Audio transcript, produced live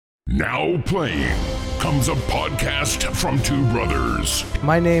Now playing comes a podcast from two brothers.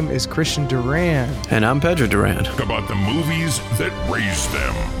 My name is Christian Duran. And I'm Pedro Duran. About the movies that raised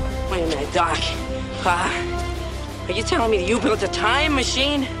them. Wait a minute, Doc. Are you telling me that you built a time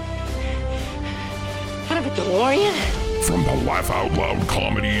machine? Out of a DeLorean? From the laugh-out-loud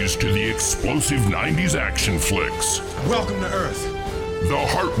comedies to the explosive 90s action flicks. Welcome to Earth. The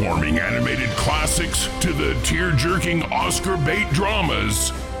heartwarming animated classics to the tear-jerking Oscar bait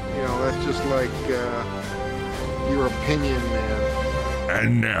dramas. You know, that's just like your opinion, man.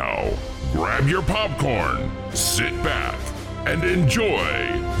 And now, grab your popcorn, sit back, and enjoy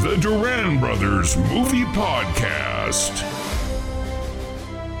the Duran Brothers Movie Podcast.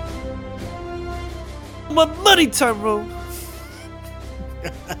 My money time room.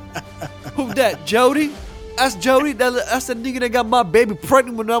 Who that, Jody? That's Jody. That's the nigga that got my baby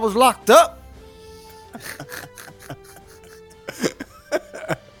pregnant when I was locked up.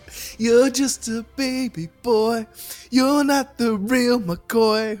 You're just a baby boy. You're not the real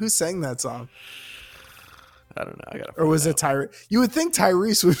McCoy. Who sang that song? I don't know. I gotta. Or was it Tyrese? You would think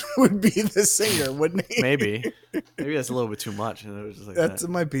Tyrese would be the singer, wouldn't he? Maybe that's a little bit too much. And it was just like That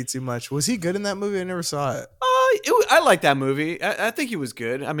might be too much. Was he good in that movie? I never saw it. I like that movie. I think he was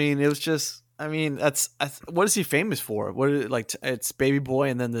good. I mean, it was just. I mean, what is he famous for? What is it, like? It's Baby Boy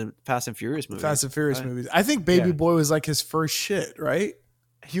and then the Fast and Furious movies. Fast and Furious movies. I think Baby Boy was like his first shit, right?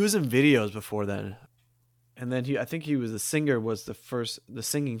 He was in videos before then, and then I think he was the singer. Was the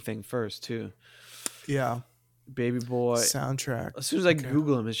singing thing first too? Yeah. Baby Boy soundtrack. As soon as I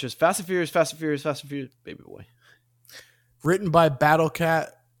Google him, it's just Fast and Furious, Fast and Furious, Fast and Furious, Baby Boy. Written by Battle Cat,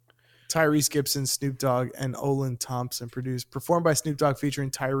 Tyrese Gibson, Snoop Dogg, and Olin Thompson. Produced, performed by Snoop Dogg,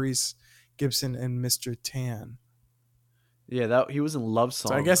 featuring Tyrese Gibson and Mr. Tan. Yeah, he was in Love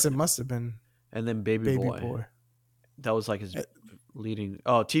Song. So I guess it must have been. And then Baby Boy. That was like his leading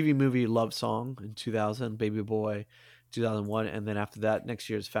TV movie Love Song in 2000, Baby Boy 2001, and then after that next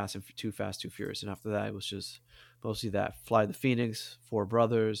year is Too Fast, Too Furious, and after that it was just mostly that Fly the Phoenix, Four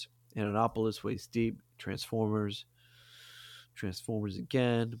Brothers, Annapolis, Waist Deep, Transformers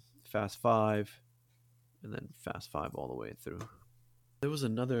again, Fast Five, and then Fast Five all the way through. It was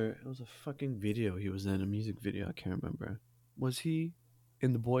a fucking video he was in, a music video. I can't remember. Was he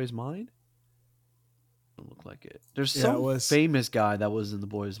in The Boy's Mind? Don't look like it. There's some famous guy that was in The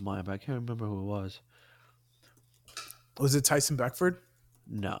Boy's Mind, but I can't remember who it was. Was it Tyson Beckford?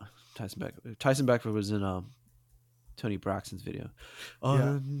 No, Tyson Beckford was in Tony Braxton's video.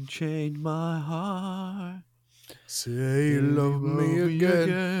 Unchain my heart. Say you love me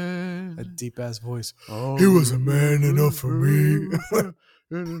again. A deep ass voice. Oh, he was a man enough for me.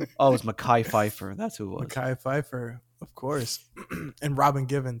 It was Mekhi Phifer. That's who it was. Mekhi Phifer, of course. And Robin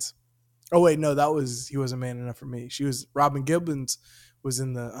Givens. Oh wait, no, He Was a Man Enough for Me. Robin Gibbons was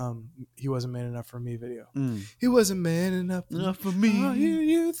in the He Wasn't Man Enough for Me video. He wasn't man enough for me. Are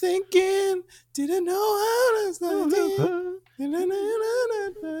you thinking? Didn't know how to stop.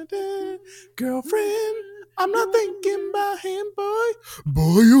 Girlfriend, I'm not thinking about him, boy.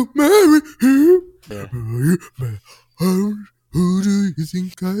 Boy, you marry him. Yeah. Who do you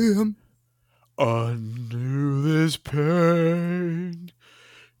think I am? Under this pain.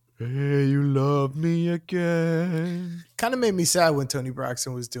 Hey, you love me again. Kind of made me sad when Tony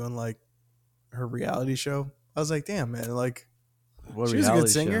Braxton was doing like her reality show. I was like, damn, man, like she was a good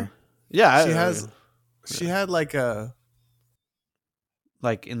singer. Yeah, she had like in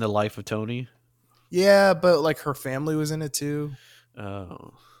the life of Tony. Yeah, but like her family was in it too.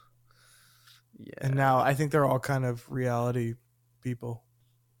 Oh, yeah. And now I think they're all kind of reality people.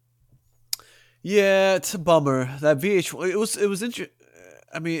 Yeah, it's a bummer that VH1. It was interesting.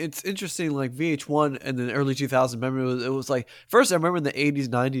 I mean, it's interesting, like VH1 and then early 2000s. Remember, it was like, first I remember in the 80s,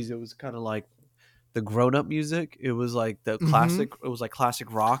 90s, it was kind of like the grown-up music. It was like the classic, it was like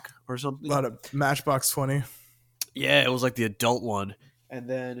classic rock or something. A lot of Matchbox 20. Yeah, it was like the adult one. And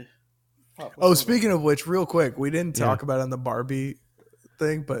then... speaking of which, real quick, we didn't talk about it on the Barbie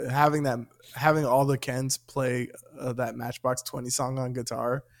thing, but having all the Kens play that Matchbox 20 song on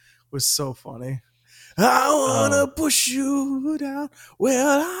guitar was so funny. I wanna push you down.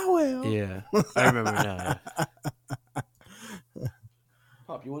 Well, I will. Yeah, I remember now.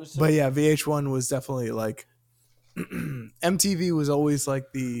 Pop, you want to say? But yeah, VH1 was definitely like MTV was always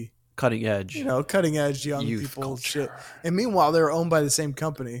like the cutting edge, young youth people culture. shit. And meanwhile, they were owned by the same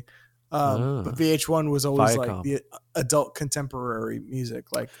company. But VH1 was always like the adult contemporary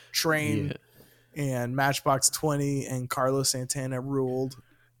music, like Train and Matchbox 20 and Carlos Santana ruled.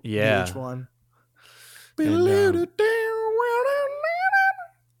 Yeah. VH1.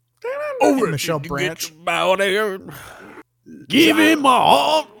 And Michelle Branch. Give him my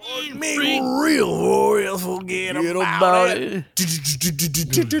heart. Make real forget about it.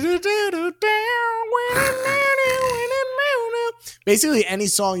 Basically, any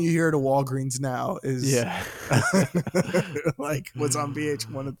song you hear at a Walgreens now is like what's on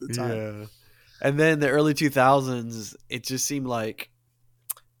VH1 at the time. Yeah. And then the early 2000s, it just seemed like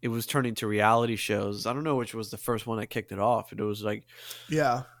it was turning to reality shows. I don't know which was the first one that kicked it off. It was like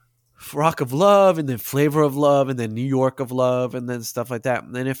Rock of Love, and then Flavor of Love, and then New York of Love, and then stuff like that.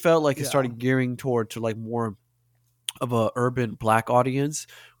 And then it felt like it started gearing to like more of a urban black audience,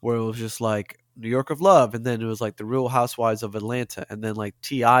 where it was just like New York of Love, and then it was like the Real Housewives of Atlanta, and then like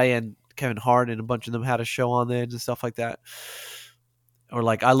T.I. and Kevin Hart and a bunch of them had a show on there and stuff like that. Or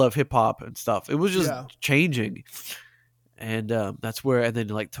like I Love Hip Hop and stuff. It was just changing. And that's where, and then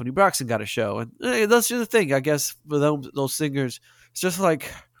like Tony Braxton got a show. And that's just the thing, I guess, for those singers. It's just like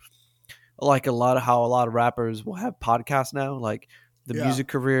a lot of rappers will have podcasts now. Like the music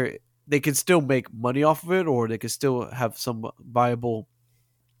career, they can still make money off of it, or they can still have some viable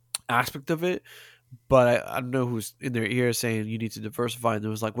aspect of it. But I don't know who's in their ear saying you need to diversify. And it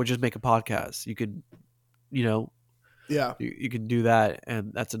was like, well, just make a podcast. You could, you can do that,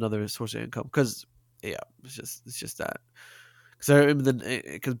 and that's another source of income. Because it's just that.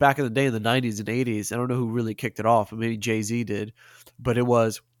 Because back in the day, in the 90s and 80s, I don't know who really kicked it off. Maybe Jay-Z did, but it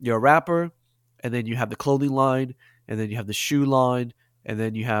was you're a rapper, and then you have the clothing line, and then you have the shoe line, and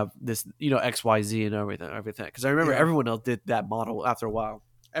then you have this, XYZ and everything. Because I remember everyone else did that model after a while.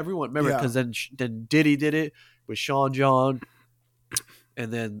 Everyone remember, because then Diddy did it with Sean John,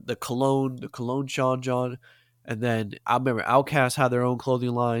 and then the cologne Sean John. And then I remember Outkast had their own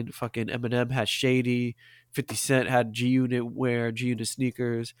clothing line. Fucking Eminem had Shady. 50 Cent had G-Unit wear, G-Unit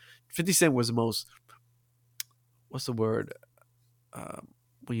sneakers. 50 Cent was the most, what's the word?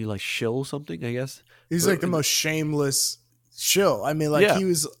 When you like shill something, I guess. He's like the most shameless shill. I mean, like he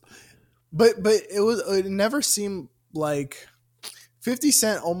was, but it never seemed like 50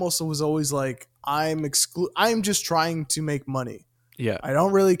 Cent almost was always like, I'm just trying to make money. Yeah. I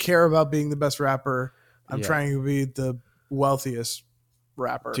don't really care about being the best rapper. I'm trying to be the wealthiest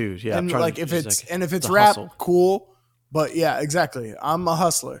rapper. Dude, yeah. And like if it's rap, hustle. Cool. But yeah, exactly. I'm a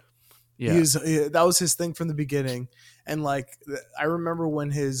hustler. Yeah. That was his thing from the beginning. And like I remember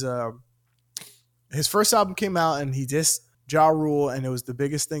when his first album came out and he dissed Ja Rule, and it was the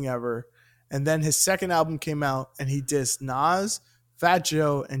biggest thing ever. And then his second album came out and he dissed Nas, Fat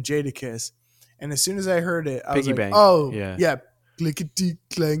Joe, and Jadakiss. And as soon as I heard it, I was like, bang. oh yeah, clickety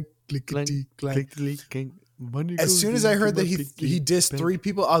clank. As soon as I heard that he dissed three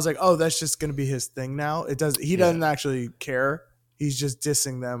people, I was like, "Oh, that's just going to be his thing now." He doesn't actually care. He's just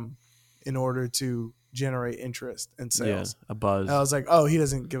dissing them in order to generate interest and sales. Yeah, a buzz. And I was like, "Oh, he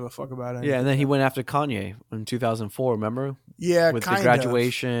doesn't give a fuck about it." Yeah, and then he went after Kanye in 2004. Remember? Yeah, with the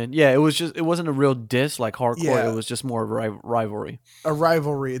graduation. Yeah, it wasn't a real diss like hardcore. Yeah. It was just more of a rivalry. A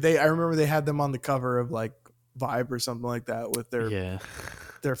rivalry. I remember they had them on the cover of like Vibe or something like that with their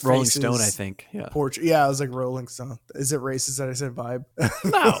their faces, Rolling Stone, I think. Yeah. Portrait. Yeah, I was like Rolling Stone. Is it racist that I said Vibe?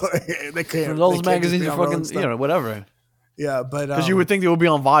 No. They can't. Those magazines are fucking, whatever. Yeah, but because you would think they would be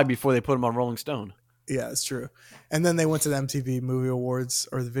on Vibe before they put them on Rolling Stone. Yeah, it's true. And then they went to the MTV Movie Awards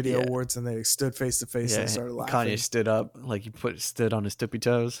or the Video Awards, and they stood face to face and started laughing. Kanye stood up, like he stood on his tippy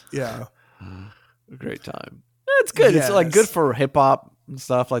toes. Yeah, a great time. It's good. Yes. It's like good for hip hop and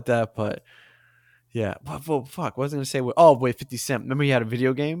stuff like that, but. Yeah. Well, fuck. What was I going to say? Oh, wait, 50 Cent. Remember he had a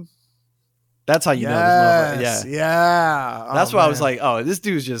video game? That's how you know this motherfucker. Yeah. That's why I was like, oh, this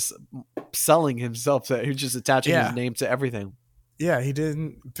dude's just selling himself. He's just attaching his name to everything. Yeah, he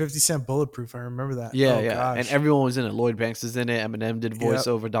did 50 Cent Bulletproof. I remember that. Yeah, Gosh. And everyone was in it. Lloyd Banks was in it. Eminem did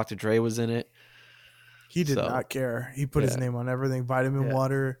voiceover. Dr. Dre was in it. He did not care. He put his name on everything. Vitamin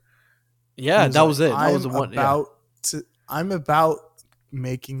Water. Yeah, that was it. That was the one. I'm about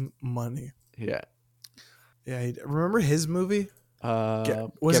making money. Yeah. Yeah, remember his movie?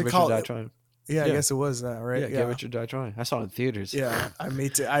 Was it called? Die Tryin. Yeah, I guess it was that, right? Yeah, Get Rich or Die Tryin. I saw it in theaters. Yeah,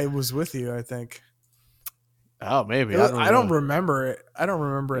 I was with you, I think. Oh, maybe. I don't remember it. I don't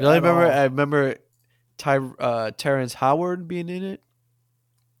remember it. I remember Terrence Howard being in it.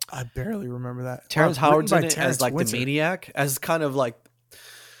 I barely remember that. Terrence Howard's in it as like the maniac, as kind of like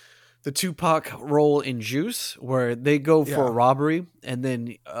the Tupac role in Juice, where they go for a robbery, and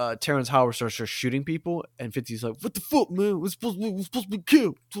then Terrence Howard starts shooting people, and 50's like, "What the fuck, man? We're supposed to be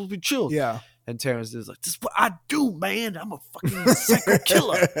killed. We're supposed to be chilled." Yeah. And Terrence is like, "This is what I do, man. I'm a fucking psycho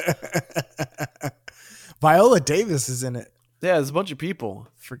killer." Viola Davis is in it. Yeah, there's a bunch of people.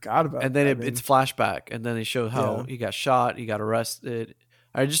 Forgot about it. And then it's flashback, and then they show how he got shot, he got arrested.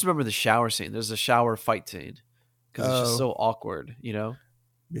 I just remember the shower scene. There's a shower fight scene because it's just so awkward,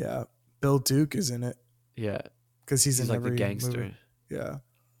 Yeah, Bill Duke is in it Yeah, because he's in like every the gangster. movie. Yeah,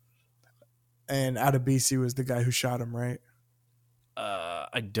 and Adebisi was the guy who shot him, right?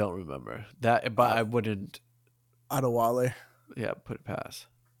 I don't remember that, but I wouldn't. Adewale. Yeah, put it past.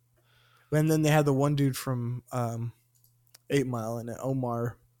 And then they had the one dude from 8 Mile in it,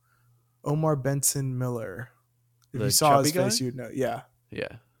 Omar Benson Miller. If The you saw his chubby face, guy? you'd know. Yeah,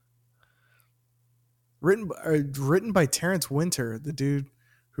 Yeah. written by Terrence Winter, the dude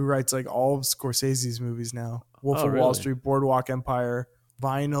who writes like all of Scorsese's movies now. Wolf of Wall really? Street, Boardwalk Empire,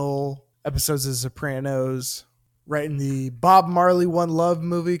 Vinyl, episodes of Sopranos, writing the Bob Marley One Love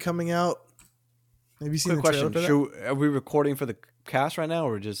movie coming out. Have you seen Quick the trailer question: for that? Are we recording for the cast right now,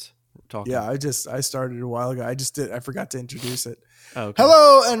 or just talking? Yeah, I started a while ago. I forgot to introduce it. Oh, okay.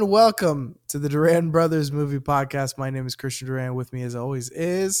 Hello and welcome to the Duran Brothers Movie Podcast. My name is Christian Duran. With me as always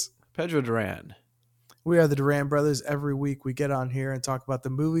is Pedro Duran. we are the Duran Brothers. Every week we get on here and talk about the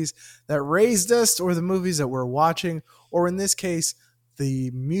movies that raised us or the movies that we're watching, or in this case,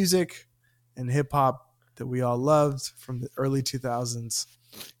 the music and hip hop that we all loved from the early 2000s.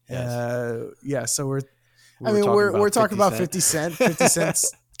 Yes. So we're We're talking about 50 Cent. 50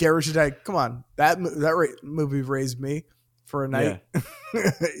 Cent's Get Rich or Die. Come on. That movie raised me for a night. Yeah.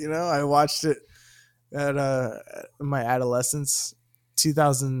 You know, I watched it at my adolescence.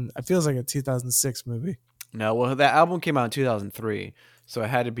 2000, it feels like a 2006 movie. No, well, that album came out in 2003, so it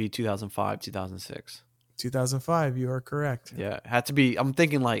had to be 2005, 2006. 2005, you are correct. Yeah, it had to be. I'm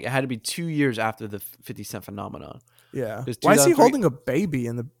thinking like it had to be 2 years after the 50 Cent phenomenon. Yeah. Because Why is he 2003 holding a baby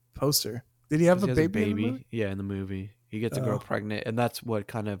in the poster? Did he have a He has baby? In the movie? Yeah, in the movie. He gets a girl Oh. pregnant, and that's what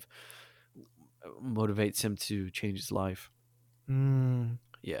kind of motivates him to change his life. Mm.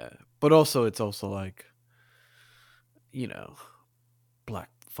 Yeah, but also it's also like, you know, black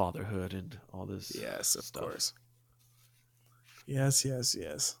fatherhood and all this. Yes, of stuff. course. Yes.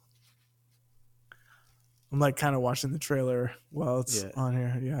 I'm like kind of watching the trailer while it's on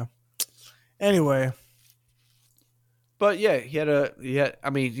here. Yeah. Anyway. But yeah, I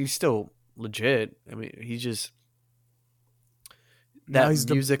mean, he's still legit. I mean, he just Now that he's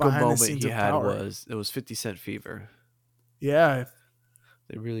the musical behind the moment scenes he of had power. was 50 Cent fever. Yeah.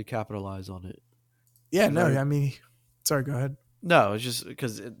 They really capitalized on it. Yeah, no, I mean, sorry, go ahead. No, it's just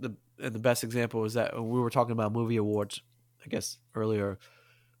because the best example was that we were talking about movie awards, I guess, earlier.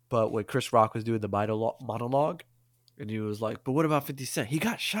 But when Chris Rock was doing the monologue, and he was like, but what about 50 Cent? He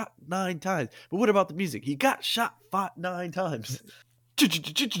got shot 9 times. But what about the music? He got shot 9 times.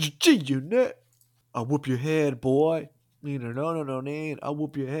 G-Unit. I'll whoop your head, boy. No. I'll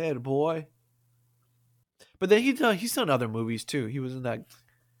whoop your head, boy. But then he's done other movies, too. He was in that.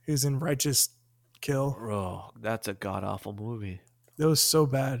 He was in Righteous Kill. Oh, that's a god-awful movie. That was so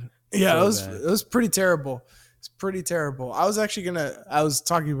bad. Yeah, it was pretty terrible. It's pretty terrible. I was actually I was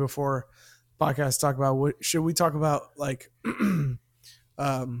talking before podcast talk about should we talk about like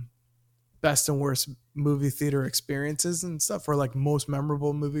best and worst movie theater experiences and stuff, or like most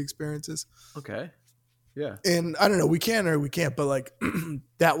memorable movie experiences. Okay. Yeah. And I don't know, we can or we can't, but like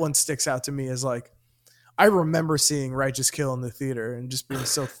that one sticks out to me as like I remember seeing Righteous Kill in the theater and just being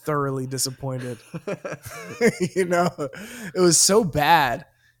so thoroughly disappointed. You know, it was so bad.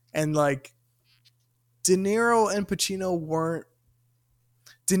 And like De Niro and Pacino weren't.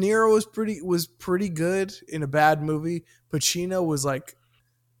 De Niro was pretty good in a bad movie. Pacino was like,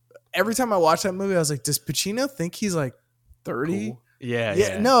 every time I watched that movie, I was like, does Pacino think he's like 30? Cool.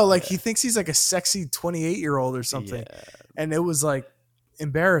 Yeah. No, like he thinks he's like a sexy 28-year-old or something. Yeah. And it was like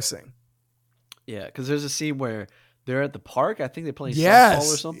embarrassing. Yeah, because there's a scene where they're at the park. I think they're playing Yes.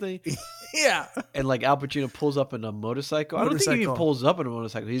 softball or something. Yeah. And like Al Pacino pulls up in a motorcycle. I don't think he even pulls up in a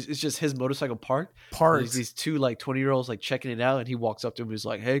motorcycle. It's just his motorcycle parked. There's these 2 like 20-year-olds like checking it out, and he walks up to him. He's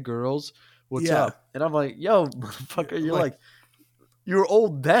like, "Hey, girls, what's up?" And I'm like, "Yo, motherfucker, you're like you were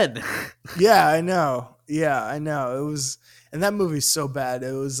old then." Yeah, I know. It was, and that movie's so bad.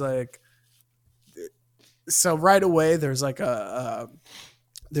 It was like, so right away there's like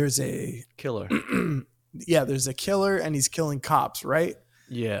there's a killer. Yeah, there's a killer and he's killing cops, right?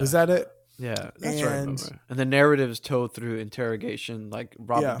 Yeah. Was that it? Yeah, that's right. I remember. And the narrative is told through interrogation, like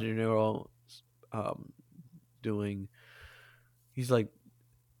Robert De Niro doing. He's like,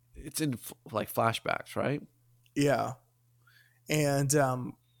 it's in like flashbacks, right? Yeah, and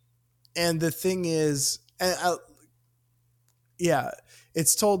the thing is,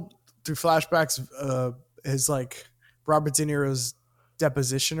 it's told through flashbacks. His like Robert De Niro's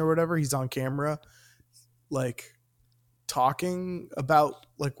deposition or whatever. He's on camera, like talking about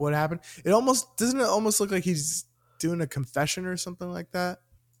like what happened. It almost look like he's doing a confession or something like that.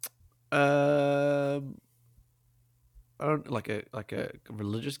 like a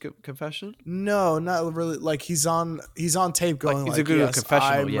religious confession? No, not really. Like he's on tape going He's like, a good yes,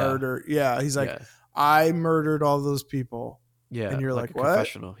 confessional. I Yeah, murder. Yeah, he's like, yeah, I murdered all those people. yeah. And you're like like, a what?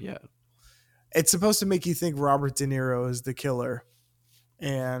 confessional. Yeah, It's supposed to make you think Robert De Niro is the killer,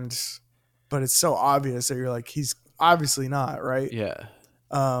 but it's so obvious that you're like, he's obviously not, right? yeah.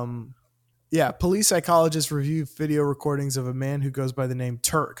 Yeah, police psychologists review video recordings of a man who goes by the name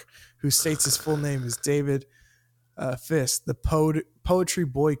Turk, who states his full name is David Fist, the poetry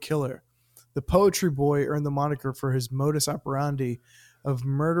boy killer. The poetry boy earned the moniker for his modus operandi of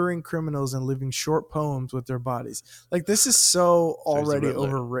murdering criminals and leaving short poems with their bodies. Like, this is so already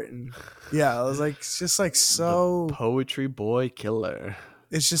overwritten. Yeah, I was like, it's just like so. The poetry boy killer.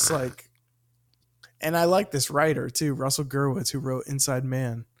 It's just like, and I like this writer too, Russell Gurwitz, who wrote Inside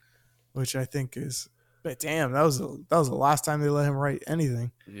Man, which I think is, but damn, that was the last time they let him write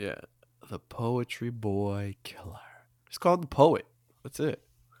anything. Yeah, the poetry boy killer. It's called The Poet. That's it.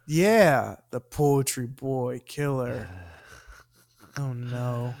 Yeah, the poetry boy killer. Oh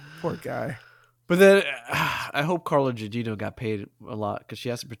no, poor guy. But then I hope Carla Gugino got paid a lot because she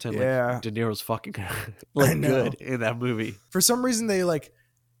has to pretend like De Niro's fucking good in that movie. For some reason,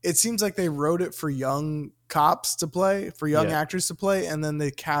 it seems like they wrote it for young cops to play, for young actors to play, and then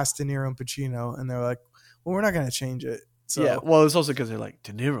they cast De Niro and Pacino, and they're like, well, we're not going to change it. So, yeah, well, it's also because they're like,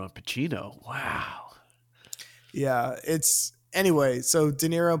 De Niro and Pacino. Wow. Yeah, anyway, so De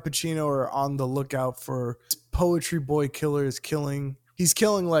Niro and Pacino are on the lookout for poetry boy killer he's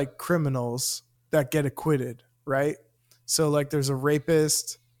killing like criminals that get acquitted, right? So like there's a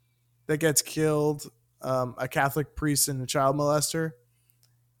rapist that gets killed, a Catholic priest and a child molester,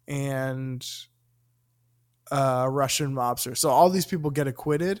 and a Russian mobster. So all these people get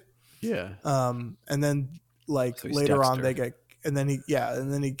acquitted. Yeah. And then like later on and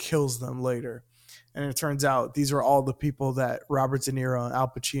then he kills them later. And it turns out these are all the people that Robert De Niro and Al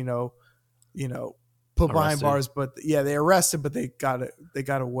Pacino, put behind bars. But yeah, they arrested, but they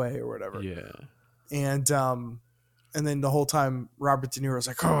got away or whatever. Yeah. And then the whole time Robert De Niro's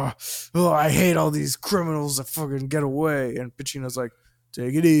like, oh, I hate all these criminals that fucking get away. And Pacino's like,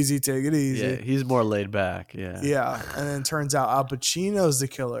 take it easy. Yeah, he's more laid back. Yeah. Yeah. And then it turns out Al Pacino's the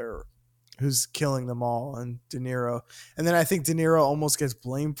killer who's killing them all, and De Niro. And then I think De Niro almost gets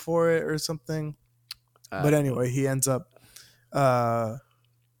blamed for it or something. But anyway, he ends up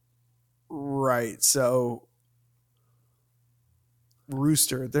right. So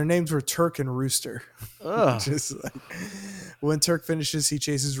Rooster, their names were Turk and Rooster. Just like, when Turk finishes, he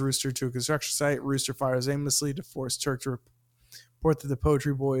chases Rooster to a construction site. Rooster fires aimlessly to force Turk to report that the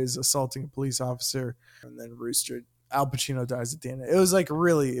poetry boy is assaulting a police officer. And then Al Pacino dies at the end. It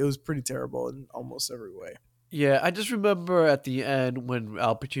was pretty terrible in almost every way. Yeah, I just remember at the end when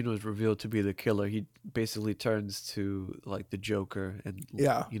Al Pacino is revealed to be the killer, he basically turns to like the Joker, and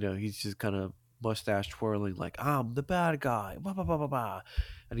he's just kind of mustache twirling like, I'm the bad guy, blah, blah, blah, blah, blah.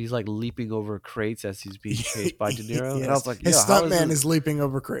 And he's like leaping over crates as he's being chased by De Niro. Yes. And I was like, his stuntman is leaping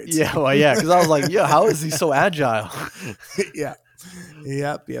over crates. Yeah, well, yeah, because I was like, how is he so agile? Yeah.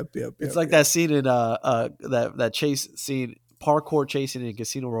 Yep. It's like that scene in that chase scene, parkour chasing in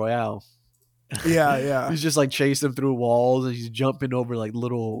Casino Royale. Yeah. He's just like chasing through walls, and he's jumping over like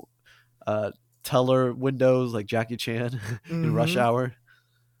little teller windows like Jackie Chan in Rush Hour.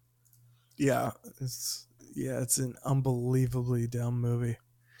 Yeah, it's an unbelievably dumb movie.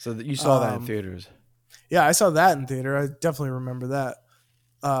 So you saw that in theaters? Yeah, I saw that in theater. I definitely remember that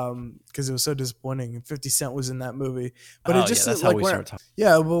because it was so disappointing. 50 Cent was in that movie, but it just that's like how we started talking.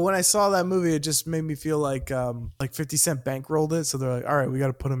 Yeah, but when I saw that movie, it just made me feel like 50 Cent bankrolled it. So they're like, all right, we got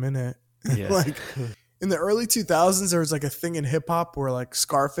to put him in it. Yeah. Like in the early 2000s, there was like a thing in hip hop where like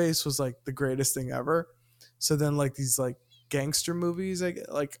Scarface was like the greatest thing ever. So then like these like gangster movies,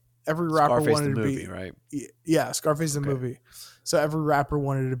 like every rapper Scarface wanted the to movie, be right? Yeah, Scarface the movie. So every rapper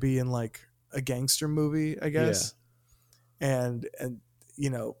wanted to be in like a gangster movie, I guess. Yeah. And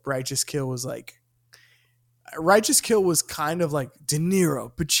Righteous Kill was kind of like De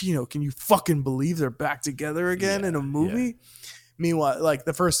Niro, Pacino. Can you fucking believe they're back together again in a movie? Yeah. Meanwhile, like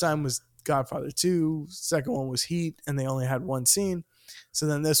the first time was Godfather 2, second one was Heat, and they only had one scene. So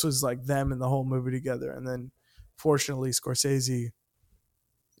then this was like them and the whole movie together. And then fortunately Scorsese,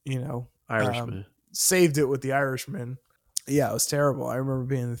 Irishman, saved it with The Irishman. Yeah, it was terrible. I remember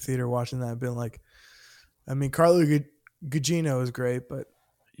being in the theater watching that and being like, Carlo Gugino is great, but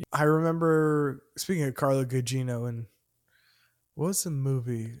I remember, speaking of Carlo Gugino, and what was the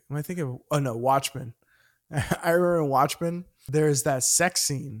movie? Am I thinking of, Watchmen. I remember in Watchmen, there's that sex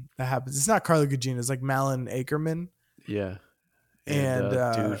scene that happens. It's not Carlo Gugino. It's like Malin Ackerman. Yeah. And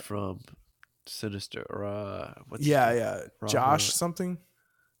dude from Sinister or what's Yeah. Robert? Josh something.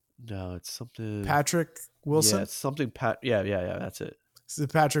 No, it's something. Patrick Wilson. Yeah, it's something. Yeah. That's it. So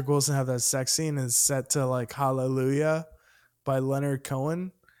Patrick Wilson have that sex scene is set to like Hallelujah by Leonard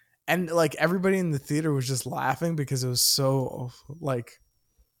Cohen. And like everybody in the theater was just laughing because it was so like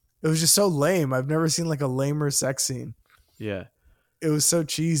it was just so lame. I've never seen like a lamer sex scene. Yeah. It was so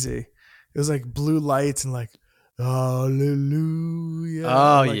cheesy. It was like blue lights and like hallelujah.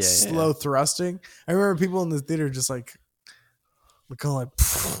 Oh, and, like yeah, slow thrusting. I remember people in the theater just like kind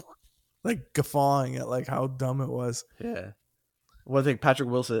of like guffawing at like how dumb it was. Yeah. One thing, Patrick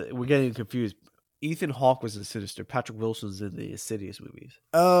Wilson, we're getting confused. Ethan Hawke was in Sinister. Patrick Wilson's in the Insidious movies.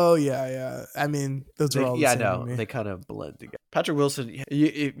 Oh yeah. I mean, those are all the same I know. to me. They kind of blend together. Patrick Wilson,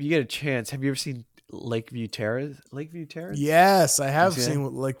 if you get a chance, have you ever seen Lakeview Terrace? Yes, I have seen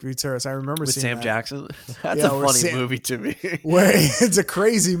Lakeview Terrace. I remember with seeing Sam that. Jackson. That's a funny movie to me. Where it's a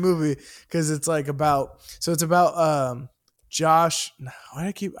crazy movie because it's like about Josh.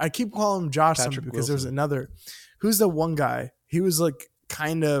 I keep calling him Josh something because there's another. Who's the one guy? He was like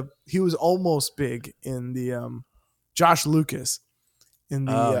he was almost big in the Josh Lucas in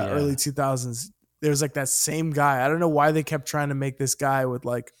the early 2000s. There's like that same guy. I don't know why they kept trying to make this guy with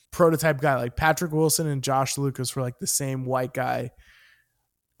like prototype guy, like Patrick Wilson and Josh Lucas were like the same white guy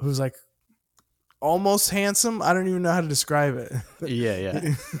who's like almost handsome. I don't even know how to describe it.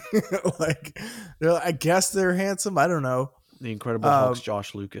 Yeah. Like, I guess they're handsome. I don't know. The Incredible Hulk's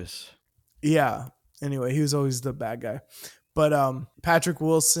Josh Lucas. Yeah. Anyway, he was always the bad guy. But Patrick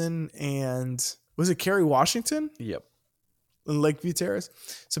Wilson and was it Kerry Washington? Yep. In Lakeview Terrace.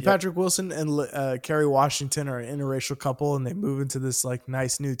 So Patrick Wilson and Kerry Washington are an interracial couple, and they move into this like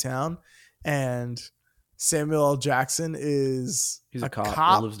nice new town. And Samuel L. Jackson he's a cop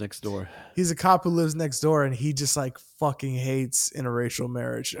that lives next door. He's a cop who lives next door, and he just like fucking hates interracial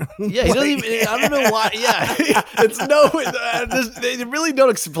marriage. Yeah, he doesn't even. I don't know why. Yeah, they really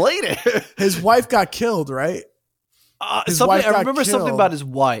don't explain it. His wife got killed, right? I remember something about his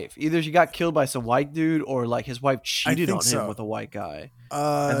wife. Either she got killed by some white dude, or like his wife cheated on him with a white guy,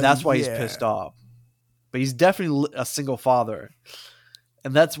 and that's why he's pissed off. But he's definitely a single father,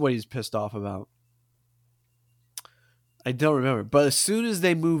 and that's what he's pissed off about. I don't remember, but as soon as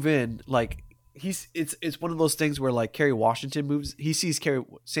they move in, like it's one of those things where like Kerry Washington moves.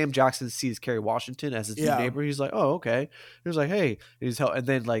 Sam Jackson sees Kerry Washington as his new neighbor. He's like, oh, okay. He's like, hey, and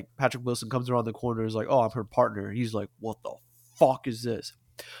then like Patrick Wilson comes around the corner. He's like, oh, I'm her partner. He's like, what the fuck is this?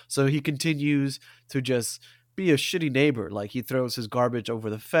 So he continues to just be a shitty neighbor. Like he throws his garbage over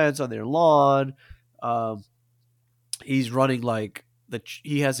the fence on their lawn. He's running like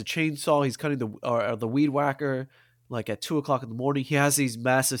he has a chainsaw. He's cutting the weed whacker. Like at 2:00 in the morning, he has these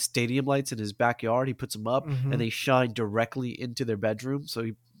massive stadium lights in his backyard. He puts them up and they shine directly into their bedroom. So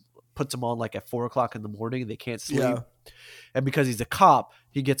he puts them on like at 4:00 in the morning and they can't sleep. Yeah. And because he's a cop,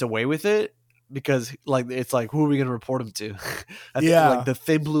 he gets away with it because like, it's like, who are we going to report him to? I think like the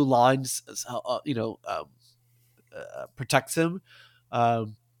thin blue lines, protects him.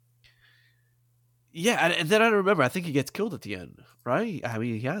 And then I don't remember. I think he gets killed at the end, right? I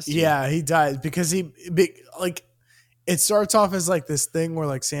mean, he has to. Yeah, he dies because it starts off as like this thing where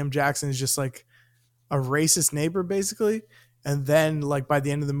like Sam Jackson is just like a racist neighbor basically. And then like by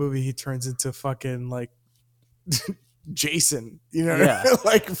the end of the movie, he turns into fucking like Jason, you know,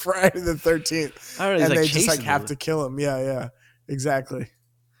 like Friday the 13th. And like they just like have to kill him. Yeah, exactly.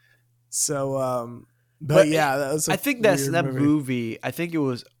 So, but yeah, that was I think that's that movie. I think it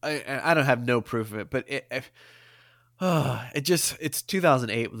was, I don't have no proof of it, but it's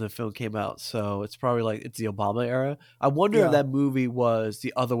 2008 when the film came out, so it's probably like it's the Obama era. I wonder if that movie was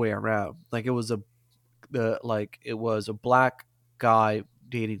the other way around. Like it was a black guy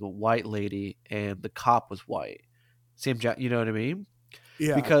dating a white lady, and the cop was white. You know what I mean?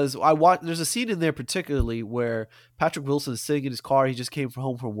 Yeah. Because there's a scene in there particularly where Patrick Wilson is sitting in his car. He just came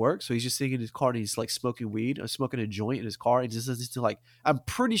home from work, so he's just sitting in his car and he's like smoking weed or smoking a joint in his car. And just listens to like, I'm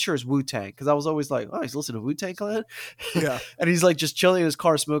pretty sure it's Wu-Tang, because I was always like, oh, he's listening to Wu-Tang Clan. Yeah. And he's like just chilling in his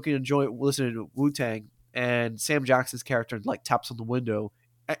car, smoking a joint, listening to Wu-Tang. And Sam Jackson's character like taps on the window,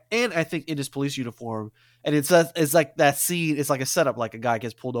 and I think in his police uniform. And it's like that scene. It's like a setup, like a guy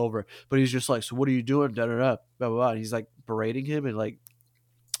gets pulled over, but he's just like, so what are you doing? Da da da, blah blah blah. And he's like berating him and like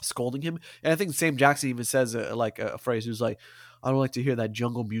scolding him. And I think Sam Jackson even says a phrase who's like, I don't like to hear that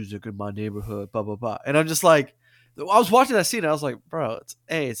jungle music in my neighborhood, blah blah blah. And I'm just like, I was watching that scene and I was like, bro,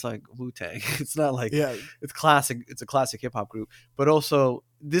 it's like Wu-Tang. It's not like, it's classic. It's a classic hip hop group. But also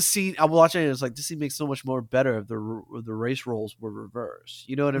this scene, I'm watching it, it's like, this scene makes so much more better if the race roles were reversed.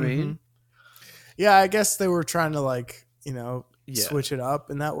 You know what I mean? Yeah, I guess they were trying to like, switch it up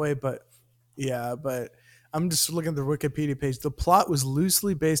in that way. But Yeah, but I'm just looking at the Wikipedia page. The plot was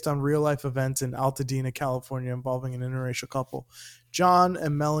loosely based on real life events in Altadena, California, involving an interracial couple, John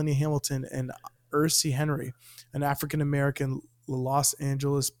and Melanie Hamilton, and Ursi Henry, an African American Los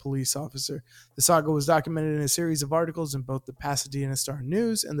Angeles police officer. The saga was documented in a series of articles in both the Pasadena Star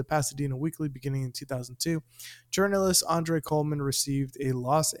News and the Pasadena Weekly beginning in 2002. Journalist Andre Coleman received a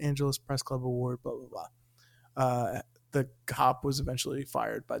Los Angeles Press Club award, blah, blah, blah. The cop was eventually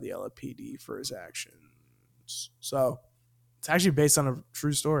fired by the LAPD for his actions. So it's actually based on a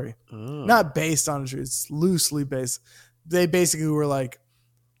true story. Oh. Not based on a true, it's loosely based. They basically were like,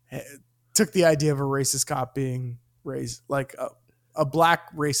 took the idea of a racist cop being raised, like a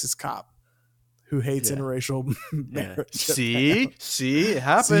black racist cop who hates interracial marriage. See, it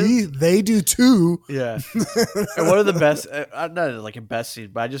happens. See, they do too. Yeah. And one of the best, not like a best scene,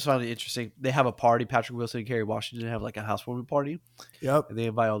 but I just found it interesting. They have a party. Patrick Wilson and Kerry Washington have like a housewarming party. Yep. And they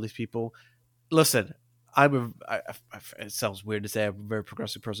invite all these people. Listen, it sounds weird to say I'm a very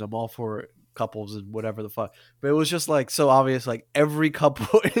progressive person. I'm all for couples and whatever the fuck, but it was just like so obvious. Like every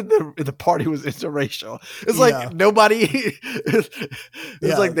couple in the party was interracial. It's like nobody.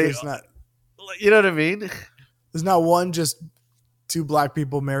 It's like there's not. You know what I mean? There's not one just two black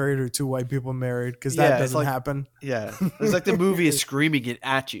people married or two white people married because that doesn't happen. Yeah, it's like the movie is screaming it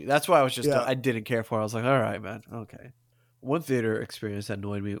at you. That's why I was just I didn't care for it. I was like, all right, man, okay. One theater experience that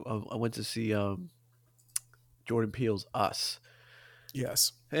annoyed me. I went to see Jordan Peele's Us.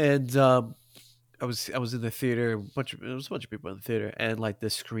 Yes, and I was in the theater. There was a bunch of people in the theater, and like the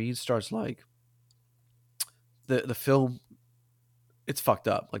screen starts like the film. It's fucked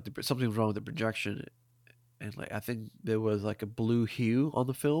up. Like something's wrong with the projection, and like I think there was like a blue hue on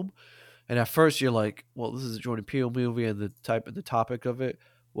the film. And at first you're like, well, this is a Jordan Peele movie, and the topic of it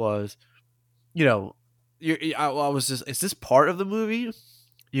was, you know, I was just, is this part of the movie?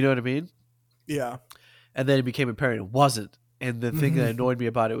 You know what I mean? Yeah. And then it became apparent it wasn't. And the thing that annoyed me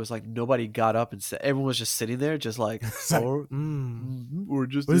about it was like nobody got up and said, everyone was just sitting there, just like, or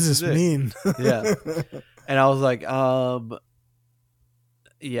just what does this mean? Yeah. And I was like,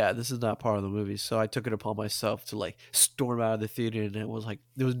 yeah, this is not part of the movie. So I took it upon myself to like storm out of the theater, and it was like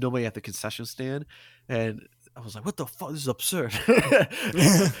there was nobody at the concession stand, and I was like, "What the fuck? This is absurd."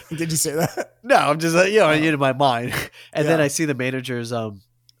 Did you say that? No, I'm just like, in my mind. And then I see the manager's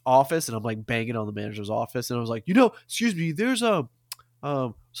office, and I'm like banging on the manager's office, and I was like, excuse me, there's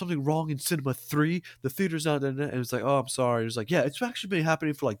something wrong in Cinema 3. The theater's not in it. And it's like, oh, I'm sorry. It was like, yeah, it's actually been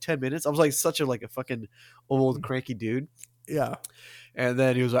happening for like 10 minutes. I was like such a fucking old cranky dude. Yeah. And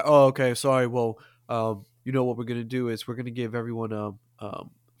then he was like, "Oh, okay, sorry. Well, you know what we're gonna do is we're gonna give everyone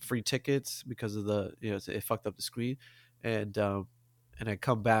free tickets because of the it fucked up the screen." And I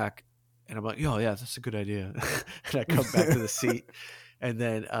come back, and I'm like, "Oh yeah, that's a good idea." And I come back to the seat, and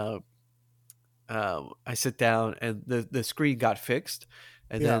then I sit down, and the screen got fixed,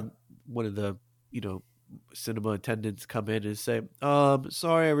 and then one of the cinema attendants come in and say,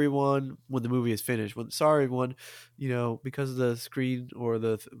 sorry everyone, when the movie is finished, sorry everyone, because the screen or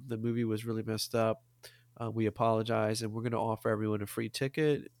the movie was really messed up, we apologize, and we're going to offer everyone a free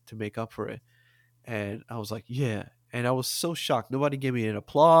ticket to make up for it. And I was like, yeah. And I was so shocked. Nobody gave me an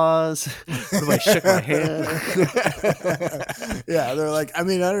applause. Nobody shook my hand. Yeah, they're like, I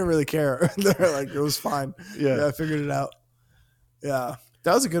mean, I didn't really care. They're like, it was fine. Yeah, I figured it out. Yeah,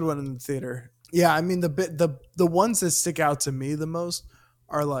 that was a good one in the theater. Yeah, I mean the ones that stick out to me the most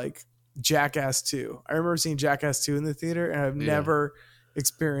are like Jackass 2. I remember seeing Jackass 2 in the theater, and I've never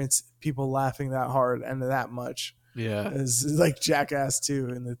experienced people laughing that hard and that much. Yeah, as like Jackass 2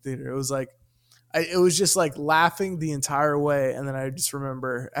 in the theater. It was like it was just like laughing the entire way, and then I just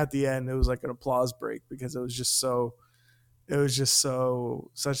remember at the end it was like an applause break because it was just such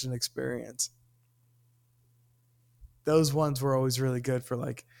an experience. Those ones were always really good for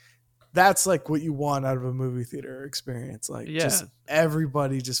like. That's like what you want out of a movie theater experience. Like just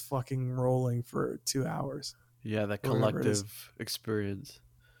everybody just fucking rolling for 2 hours. Yeah, that collective experience.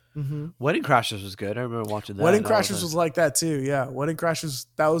 Mm-hmm. Wedding Crashers was good. I remember watching that. Wedding Crashers was like that too. Yeah, Wedding Crashers.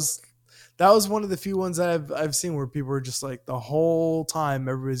 That was one of the few ones that I've seen where people are just like the whole time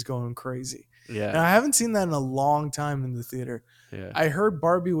everybody's going crazy. Yeah, and I haven't seen that in a long time in the theater. Yeah, I heard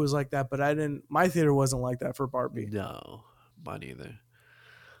Barbie was like that, but my theater wasn't like that for Barbie. No, mine either.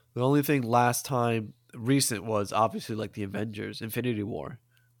 The only thing last time recent was obviously like the Avengers Infinity War.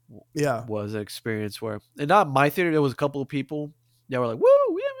 Yeah. Was an experience where, and not my theater, there was a couple of people that were like,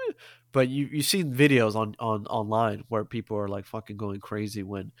 woo, yeah. But you've seen videos on online where people are like fucking going crazy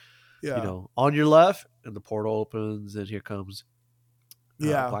when, on your left and the portal opens and here comes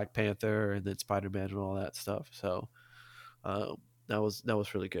Black Panther and then Spider-Man and all that stuff. So that was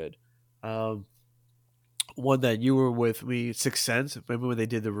really good. One that you were with me, Sixth Sense. Remember when they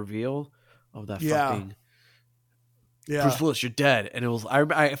did the reveal of that fucking Bruce Willis, you're dead, and it was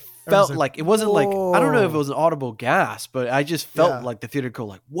I felt like it wasn't like I don't know if it was an audible gasp, but I just felt like the theater go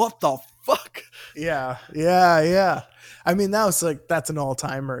like, what the fuck? Yeah. I mean, that was like that's an all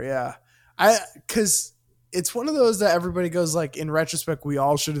timer. Yeah, because it's one of those that everybody goes like in retrospect, we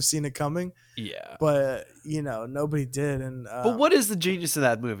all should have seen it coming. Yeah, but nobody did. And but what is the genius of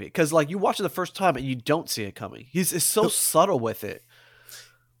that movie? Because like you watch it the first time and you don't see it coming. It's so subtle with it.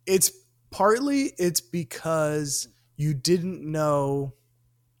 It's because you didn't know.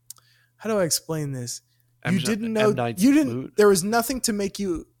 How do I explain this? You didn't know. You didn't. There was nothing to make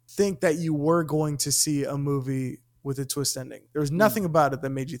you think that you were going to see a movie with a twist ending. There was nothing about it that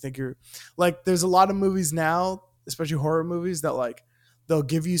made you think you're like. There's a lot of movies now, especially horror movies, that like they'll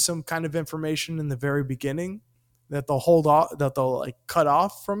give you some kind of information in the very beginning that they'll hold off, that they'll like cut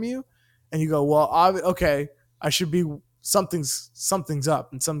off from you, and you go, well, okay, I should be something's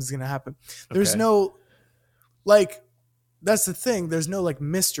up and something's gonna happen. There's no like. That's the thing. There's no like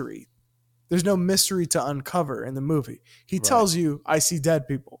mystery. There's no mystery to uncover in the movie. He tells you, I see dead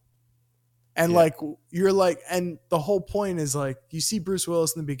people. And like, you're like, and the whole point is like, you see Bruce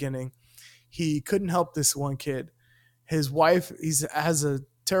Willis in the beginning. He couldn't help this one kid. His wife, has a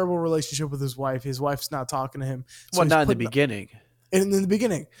terrible relationship with his wife. His wife's not talking to him. So not in the beginning. In the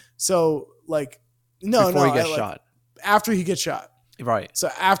beginning. So like, before he gets shot. After he gets shot. Right. So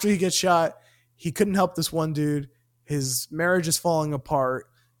after he gets shot, he couldn't help this one dude. His marriage is falling apart.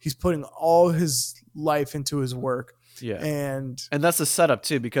 He's putting all his life into his work. Yeah. And that's the setup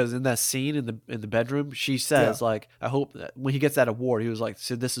too, because in that scene in the bedroom, she says like, I hope that when he gets that award, he was like,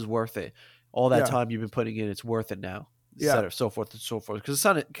 so this is worth it. All that time you've been putting in, it's worth it now. Yeah. So forth and so forth. Because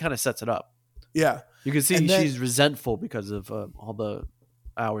it kind of sets it up. Yeah. You can see she's resentful because of all the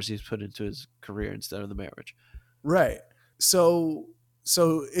hours he's put into his career instead of the marriage. Right. So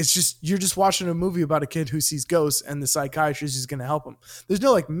it's just, you're just watching a movie about a kid who sees ghosts and the psychiatrist is going to help him. There's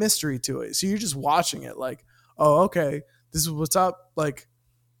no like mystery to it. So you're just watching it like, oh, okay, this is what's up. Like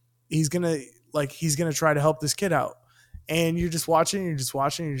he's going to try to help this kid out. And you're just watching,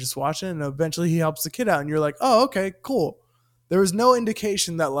 and eventually he helps the kid out and you're like, oh, okay, cool. There was no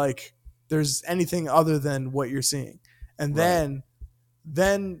indication that like there's anything other than what you're seeing. And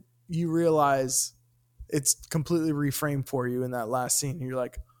then you realize it's completely reframed for you in that last scene. You're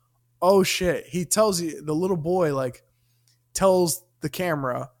like, oh shit. He tells you, the little boy like tells the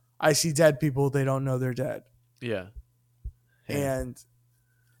camera, I see dead people. They don't know they're dead. Yeah. And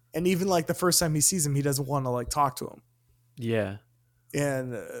even like the first time he sees him, he doesn't want to like talk to him. Yeah.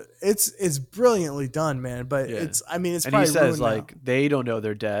 And it's brilliantly done, man. But it's and he says like, they don't know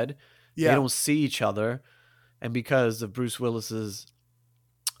they're dead. Yeah. They don't see each other. And because of Bruce Willis's,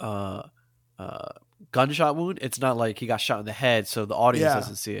 gunshot wound, it's not like he got shot in the head, so the audience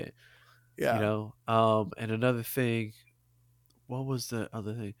doesn't see it. Yeah. And another thing, what was the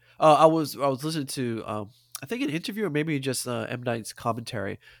other thing? I was listening to I think an interview or maybe just M. Night's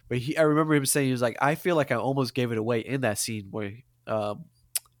commentary, but I remember him saying, he was like, I feel like I almost gave it away in that scene where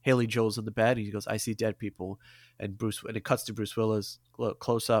Haley Joel's in the bed and he goes, I see dead people, and it cuts to Bruce Willis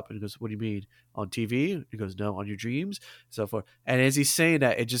close up and he goes, what do you mean, on TV? He goes, no, on your dreams, so forth. And as he's saying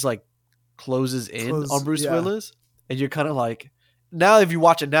that, it just like closes on Bruce Willis, and you're kind of like, now if you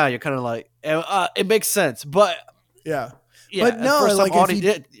watch it now, you're kind of like, it makes sense, but but no, like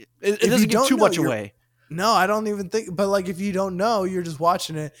it doesn't give too much away. No, I don't even think. But like, if you don't know, you're just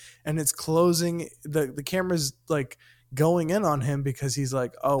watching it, and it's closing. The camera's like going in on him because he's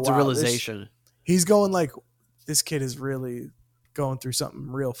like, oh, it's a realization. He's going like, this kid is really going through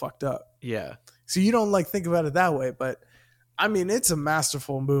something real fucked up. Yeah. So you don't like think about it that way, but I mean, it's a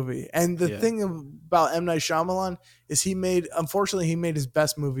masterful movie. And the thing about M. Night Shyamalan is he made his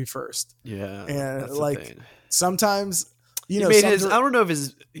best movie first. Yeah. And like sometimes, I don't know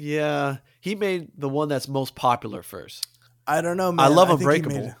if he made the one that's most popular first. I don't know, man. I love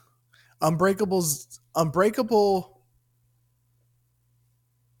Unbreakable.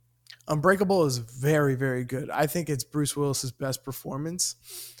 Unbreakable is very, very good. I think it's Bruce Willis's best performance.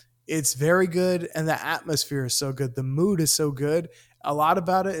 It's very good, and the atmosphere is so good. The mood is so good. A lot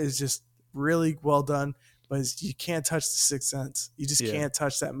about it is just really well done, but you can't touch The Sixth Sense. You just can't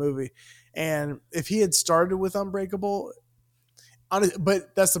touch that movie. And if he had started with Unbreakable,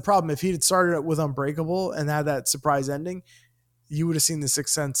 but that's the problem. If he had started with Unbreakable and had that surprise ending, you would have seen The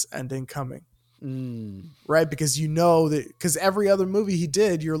Sixth Sense ending coming. Right? Because because every other movie he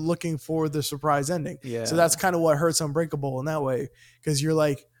did, you're looking for the surprise ending. Yeah. So that's kind of what hurts Unbreakable in that way, because you're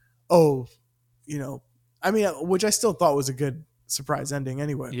like, oh, I mean, which I still thought was a good surprise ending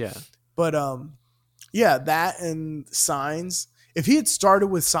anyway. Yeah. But yeah, that and Signs. If he had started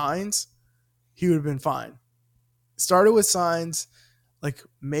with Signs, he would have been fine. Started with Signs, like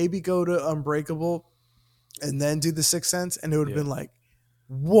maybe go to Unbreakable, and then do The Sixth Sense, and it would have been like,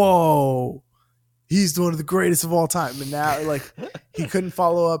 whoa, he's one of the greatest of all time. And now, like, he couldn't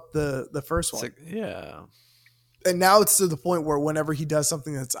follow up the first one. Yeah. And now it's to the point where whenever he does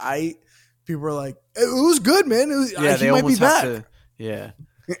something that's people are like, it was good, man. He might be back. Yeah.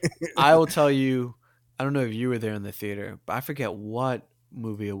 I will tell you, I don't know if you were there in the theater, but I forget what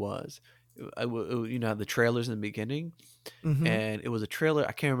movie it was. You know, the trailers in the beginning, and it was a trailer.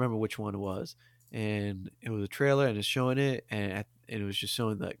 I can't remember which one it was. And it was a trailer, and it's showing it, and it was just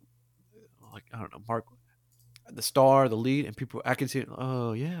showing like I don't know, Mark, the star, the lead, and people. I can see it.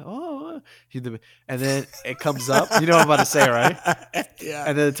 Oh yeah, and then it comes up. You know what I'm about to say, right? Yeah.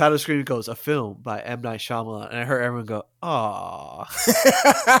 And then the title screen goes, "A film by M. Night Shyamalan," and I heard everyone go, "Aw."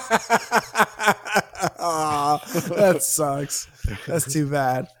 That sucks. That's too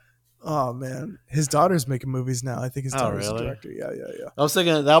bad. Oh man, his daughter's making movies now. I think his daughter's a director. Yeah. I was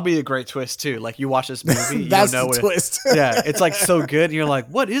thinking that'll be a great twist too. Like you watch this movie, you that's don't know the what twist. Yeah, it's like so good, and you're like,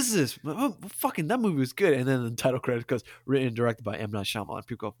 "What is this? Oh, fucking that movie was good." And then the title credit goes, "Written and directed by M. Night Shyamalan."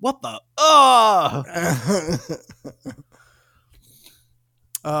 People go, "What the?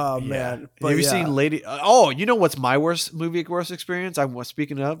 Oh man! But have you seen Lady? You know what's my worst experience?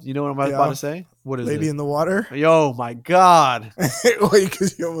 Speaking of. You know what I'm about to say? What is Lady it? in the Water? Yo, my God! Wait,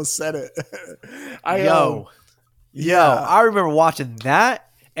 because you almost said it. Yo, I remember watching that,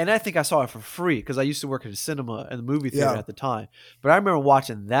 and I think I saw it for free because I used to work at a cinema and the movie theater at the time. But I remember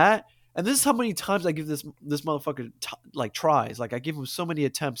watching that. And this is how many times I give this motherfucker tries. Like I give him so many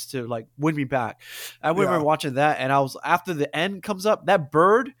attempts to like win me back. I remember watching that, and I was after the end comes up, that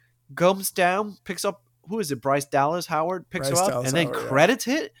bird comes down, picks up who is it? Bryce Dallas Howard picks her up, and then credits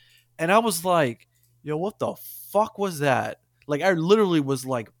hit, and I was like, "Yo, what the fuck was that?" Like I literally was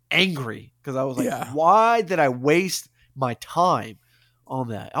like angry because I was like, "Why did I waste my time on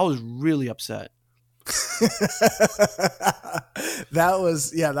that?" I was really upset. That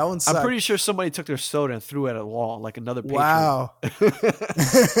one sucked. I'm pretty sure somebody took their soda and threw it at a wall like another patron. Wow.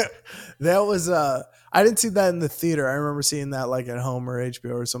 That was I didn't see that in the theater. I remember seeing that like at home or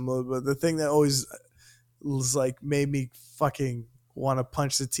HBO or something. But the thing that always was like made me fucking want to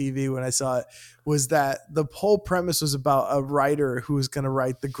punch the TV when I saw it was that the whole premise was about a writer who was going to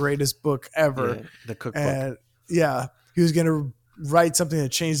write the greatest book ever. The cookbook. And he was going to write something that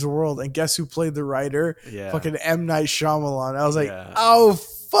changed the world, and guess who played the writer? Fucking M. Night Shyamalan. I was like, oh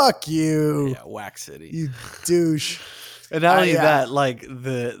fuck you, Wax City, you douche. And not only that, like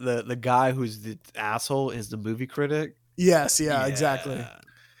the guy who's the asshole is the movie critic. Yes, exactly.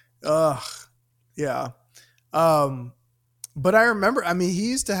 Ugh, yeah. But I remember, I mean,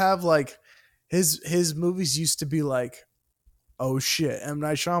 he used to have like his movies used to be like, oh shit, M.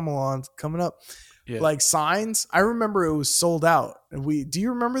 Night Shyamalan's coming up. Like Signs, I remember it was sold out. And do you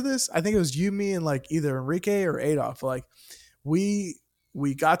remember this? I think it was you, me, and like either Enrique or Adolf. Like we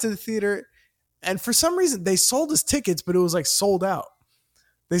got to the theater, and for some reason they sold us tickets, but it was like sold out.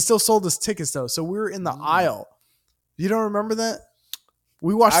 They still sold us tickets though, so we were in the aisle. You don't remember that?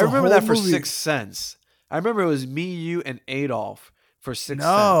 We watched. I remember that for movie. Sixth Sense. I remember it was me, you, and Adolf for Sixth Sense.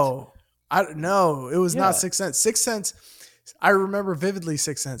 No, it was not Sixth Sense. Sixth Sense. I remember vividly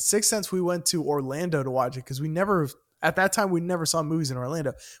Sixth Sense. Sixth Sense, we went to Orlando to watch it because at that time, we never saw movies in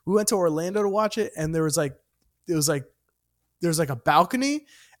Orlando. We went to Orlando to watch it, and there was like a balcony,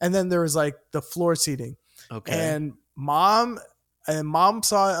 and then there was like the floor seating. Okay. And mom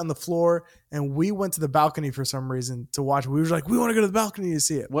saw it on the floor, and we went to the balcony for some reason to watch it. We were like, we want to go to the balcony to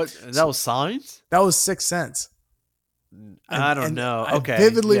see it. What? That was Signs? That was Sixth Sense. I don't know. Okay. I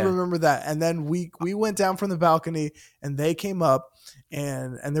vividly remember that. And then we went down from the balcony, and they came up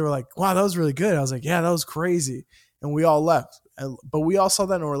and they were like, wow, that was really good. I was like, yeah, that was crazy. And we all left. But we all saw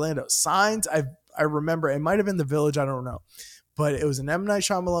that in Orlando. Signs, I remember. It might have been The Village. I don't know. But it was an M. Night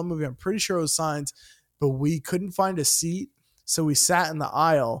Shyamalan movie. I'm pretty sure it was Signs. But we couldn't find a seat. So we sat in the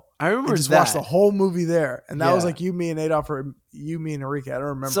aisle. I remember just watched the whole movie there. And that was like you, me, and Adolf, or you, me, and Enrique. I don't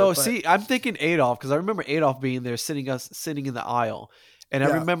remember. So see, I'm thinking Adolf because I remember Adolf being there sitting in the aisle. And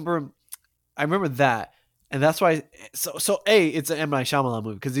I remember that. And that's why so it's an M. Night Shyamalan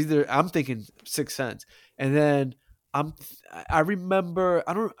movie because either I'm thinking Sixth Sense. And then I remember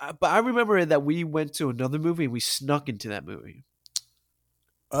that we went to another movie and we snuck into that movie.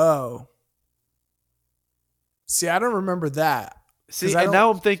 Oh. See, I don't remember that. See, and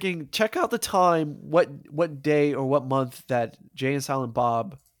now I'm thinking, check out the time, what day or what month that Jay and Silent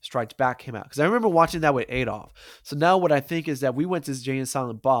Bob Strikes Back came out. Because I remember watching that with Adolf. So now what I think is that we went to Jay and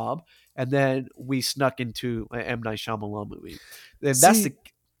Silent Bob, and then we snuck into an M. Night Shyamalan movie.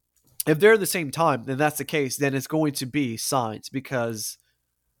 If they're at the same time, then that's the case. Then it's going to be Signs, because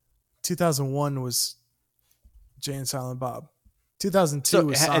 2001 was Jay and Silent Bob. 2002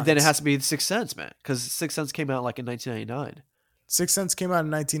 was Signs. And then it has to be The Sixth Sense, man, because Sixth Sense came out like in 1999. Sixth Sense came out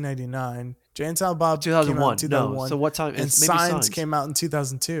in 1999. Jay and Silent Bob 2001. came out in 2001. No. So what time? And Maybe Signs came out in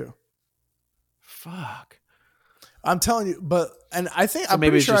 2002. Fuck. I'm telling you, I'm So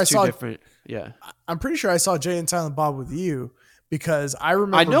pretty sure I saw different. Yeah. I'm pretty sure I saw Jay and Silent Bob with you, because I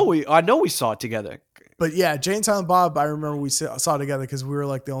remember. I know we saw it together. But yeah, Jay and Silent Bob, I remember we saw together because we were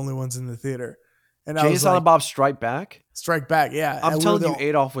like the only ones in the theater. And Jay and Silent Bob Strike Back? Strike Back, yeah. I'm telling you,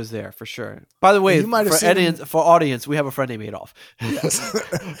 Adolf was there for sure. By the way, for audience, we have a friend named Adolf. Yes.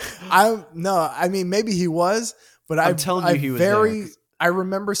 I mean, maybe he was, but I'm telling you, he was there. I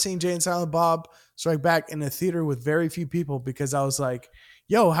remember seeing Jay and Silent Bob Strike Back in a theater with very few people, because I was like,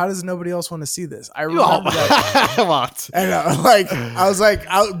 yo, how does nobody else want to see this? I remember that. What? And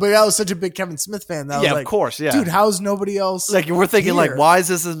but I was such a big Kevin Smith fan that I was like, of course, yeah. Dude, how's nobody else? Like, we're thinking, here? like, why is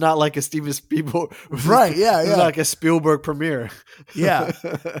this not like a Steven Spielberg? Right, yeah. Like a Spielberg premiere. Yeah.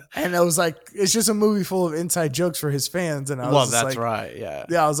 And I was like, it's just a movie full of inside jokes for his fans. And I was that's right, yeah.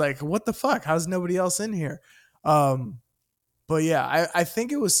 Yeah, I was like, what the fuck? How's nobody else in here? But yeah, I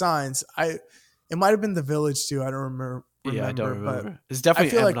think it was Signs. It might have been The Village too. I don't remember. Yeah, I don't remember. It's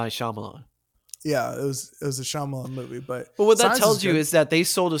definitely M. Night Shyamalan. Yeah, it was a Shyamalan movie. But what that tells you is that they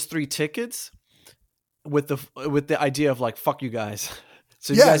sold us 3 tickets with the idea of like, fuck you guys.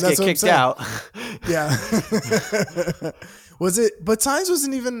 So you guys get kicked out. Yeah. But Signs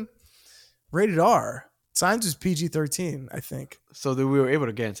wasn't even rated R. Signs was PG-13, I think. So that we were able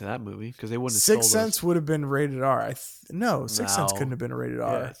to get into that movie because they wouldn't have Sixth Sense would have been rated R. Sixth Sense couldn't have been rated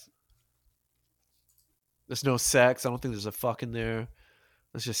R. Yes. There's no sex. I don't think there's a fuck in there.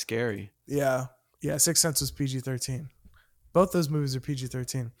 It's just scary. Yeah. Yeah, Sixth Sense was PG-13. Both those movies are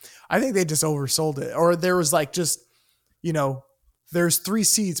PG-13. I think they just oversold it. Or there was like just, there's 3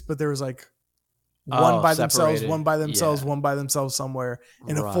 seats, but there was like one by themselves, one by themselves, one by themselves somewhere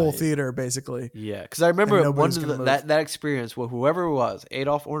in a full theater, basically. Yeah, because I remember that experience with whoever it was,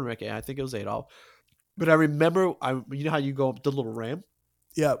 Adolf or Ricky, I think it was Adolf. But I remember, you know how you go up the little ramp?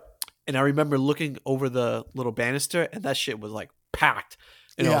 Yep. And I remember looking over the little banister, and that shit was like packed.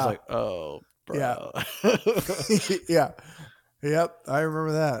 And I was like, oh, bro. Yeah. Yeah. Yep. I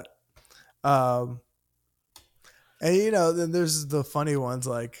remember that. And then there's the funny ones.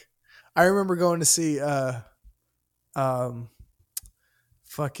 Like, I remember going to see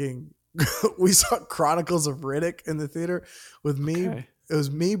we saw Chronicles of Riddick in the theater with me. Okay. It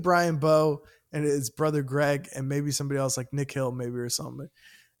was me, Brian Bowe, and his brother Greg, and maybe somebody else like Nick Hill, maybe, or something.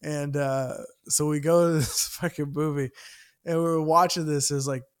 And so we go to this fucking movie, and we were watching this. It was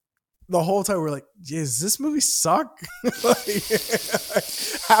like the whole time we're like, "Does this movie suck?" Like,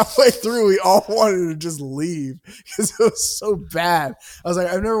 halfway through, we all wanted to just leave because it was so bad. I was like,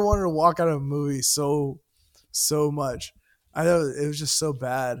 I've never wanted to walk out of a movie so much. I know it was just so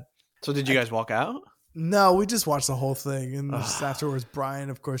bad. So did you guys walk out? No, we just watched the whole thing, and just afterwards, Brian,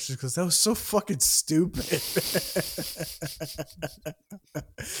 of course, just because that was so fucking stupid.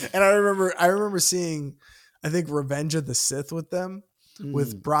 And I remember seeing, I think, Revenge of the Sith with them,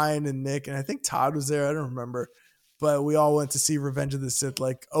 with Brian and Nick, and I think Todd was there. I don't remember, but we all went to see Revenge of the Sith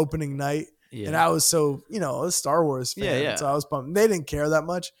like opening night, and I was so I was a Star Wars fan, so I was pumped. They didn't care that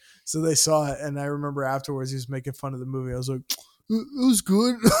much, so they saw it, and I remember afterwards he was making fun of the movie. I was like, it was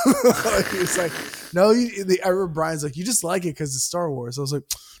good. It's like, no, I remember Brian's like, you just like it because it's Star Wars. I was like,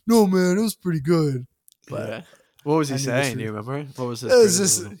 no, man, it was pretty good. But what was he saying? Do you remember? What was his? It was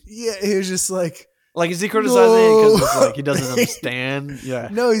just, he was just like, is he criticizing it because like he doesn't understand? Yeah.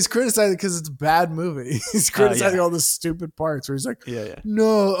 No, he's criticizing it because it's a bad movie. He's criticizing all the stupid parts where he's like,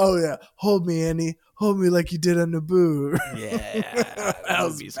 no, hold me, Annie. Hold me like you did on Naboo. Yeah. That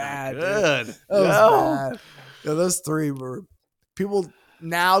was bad. Good. That was bad. Yeah, those 3 were. People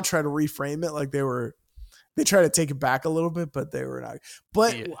now try to reframe it like they try to take it back a little bit, but they were not.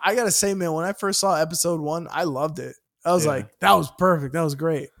 But I gotta say, man, when I first saw episode 1, I loved it. I was like, that was perfect. That was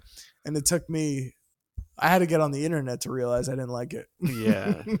great. And it took me, I had to get on the internet to realize I didn't like it.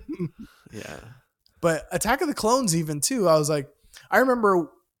 Yeah. Yeah. But Attack of the Clones, even too, I was like, I remember,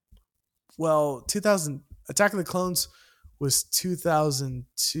 Attack of the Clones was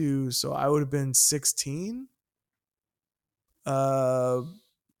 2002, so I would have been 16.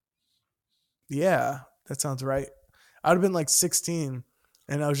 Yeah, that sounds right. I would have been like 16,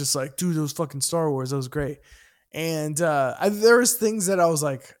 and I was just like, dude, those fucking Star Wars, that was great. And there was things that I was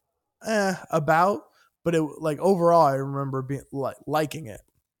like, about, but it like overall, I remember being liking it.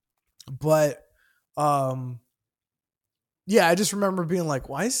 But yeah, I just remember being like,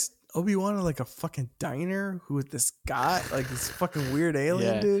 why is Obi-Wan in like a fucking diner who with this guy, like this fucking weird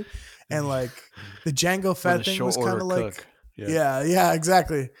alien dude? And like the Jango Fett thing was kind of like, yeah,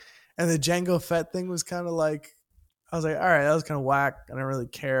 exactly. And the Jango Fett thing was kind of like, I was like, all right, that was kind of whack. I don't really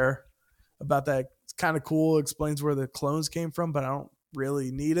care about that. It's kind of cool. It explains where the clones came from, but I don't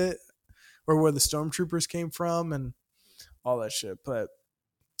really need it, or where the stormtroopers came from and all that shit. But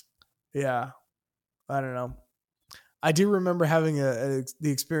yeah, I don't know. I do remember having the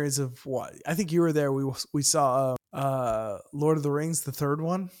experience of what I think you were there. We saw Lord of the Rings, the third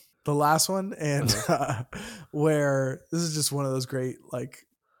one, the last one, and where this is just one of those great like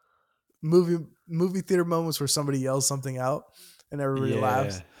movie theater moments where somebody yells something out and everybody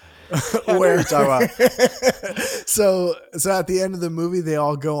laughs. Where so at the end of the movie they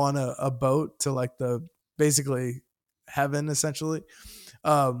all go on a boat to like the basically heaven essentially,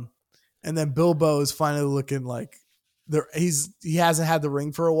 and then Bilbo is finally looking like he hasn't had the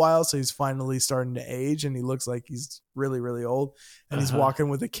ring for a while, so he's finally starting to age and he looks like he's really, really old, and he's walking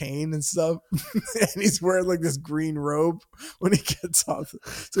with a cane and stuff. And he's wearing like this green robe when he gets off.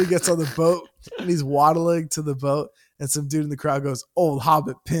 So he gets on the boat and he's waddling to the boat, and some dude in the crowd goes, "Old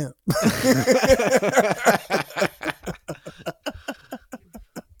Hobbit pimp."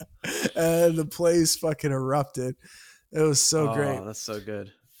 And the place fucking erupted. It was so great. That's so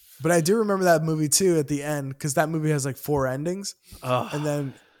good. But I do remember that movie too at the end, because that movie has like 4 endings. And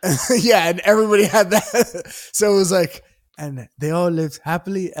then, yeah, and everybody had that. So it was like, and they all lived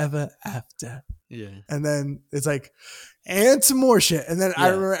happily ever after. Yeah. And then it's like, and some more shit. And then I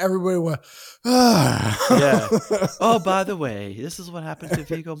remember everybody went, yeah. Oh, by the way, this is what happened to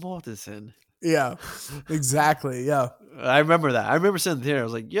Viggo Mortensen. Yeah, exactly. Yeah. I remember that. I remember sitting there. I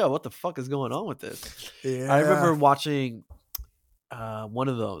was like, yo, what the fuck is going on with this? Yeah. I remember watching one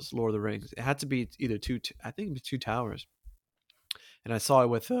of those Lord of the Rings. It had to be either I think it was Two Towers. And I saw it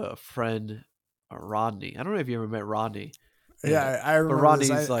with a friend, Rodney. I don't know if you ever met Rodney. Yeah, I remember.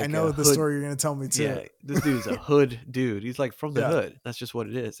 Rodney's I know the story you're going to tell me too. Yeah, this dude's a hood dude. He's like from the hood. That's just what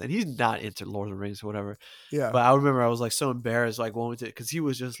it is. And he's not into Lord of the Rings or whatever. Yeah. But I remember I was like so embarrassed, like going with it, because he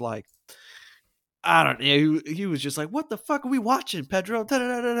was just like, I don't know. He was just like, "What the fuck are we watching, Pedro?" And then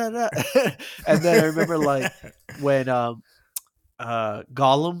I remember like when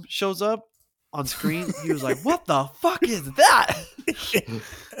Gollum shows up on screen, he was like, "What the fuck is that?"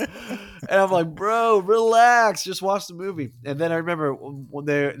 And I'm like, "Bro, relax, just watch the movie." And then I remember when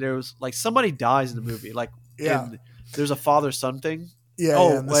there was like somebody dies in the movie, like there's a father-son thing.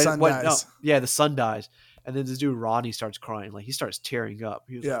 Yeah, and the son dies. The son dies. And then this dude Ronnie starts crying, like he starts tearing up.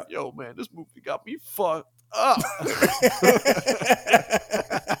 He was like, "Yo, man, this movie got me fucked up."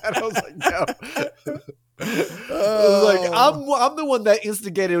 And I was like, "Yo," I was like, "I'm the one that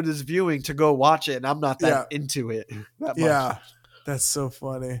instigated this viewing to go watch it, and I'm not that into it." That much. Yeah, that's so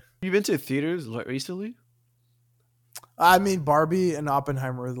funny. You've been to theaters recently? I mean, Barbie and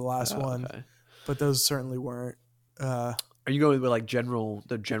Oppenheimer were the last one, but those certainly weren't. Are you going with like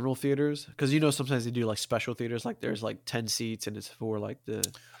the general theaters? Because sometimes they do like special theaters, like there's like 10 seats and it's for like the.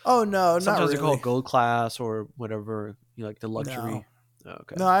 Oh no, sometimes not really. They call it gold class or whatever, like the luxury. No. Oh,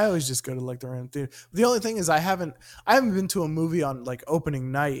 okay. No, I always just go to like the random theater. The only thing is I haven't been to a movie on like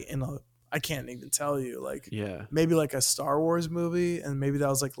opening night I can't even tell you, like maybe like a Star Wars movie, and maybe that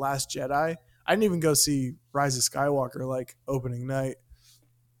was like Last Jedi. I didn't even go see Rise of Skywalker like opening night.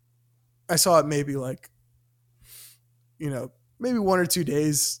 I saw it maybe like, maybe 1 or 2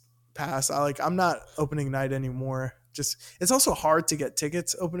 days pass. I'm not opening night anymore. Just, it's also hard to get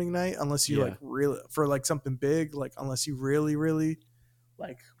tickets opening night unless you like really for like something big, like unless you really, really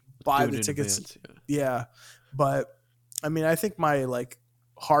like buy the tickets. Advance, But I mean, I think my like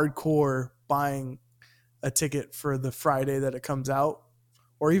hardcore buying a ticket for the Friday that it comes out,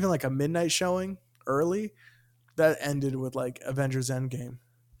 or even like a midnight showing early, that ended with like Avengers Endgame.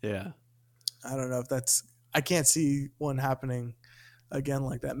 Yeah. I don't know if I can't see one happening again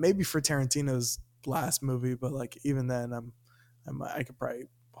like that. Maybe for Tarantino's last movie, but like even then, I could probably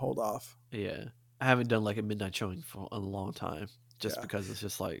hold off. Yeah, I haven't done like a midnight showing for a long time, just because it's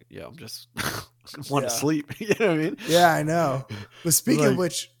just like, I'm just want to sleep. You know what I mean? Yeah, I know. But speaking of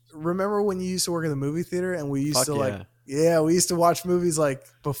which, remember when you used to work in the movie theater and we used to we used to watch movies like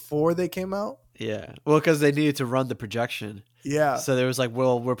before they came out? Yeah, well, because they needed to run the projection. Yeah. So there was like,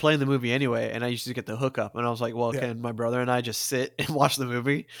 well, we're playing the movie anyway, and I used to get the hookup, and I was like, well, can my brother and I just sit and watch the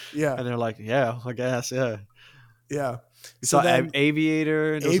movie? Yeah. And they're like, yeah, I guess, yeah. Yeah. So then,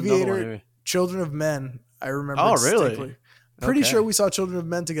 Aviator, Children of Men. I remember. Oh, really? Pretty sure we saw Children of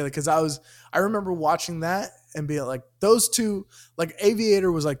Men together because I remember watching that and being like, those two, like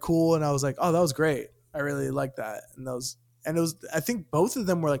Aviator was like cool, and I was like, oh, that was great. I really liked that, and it was. I think both of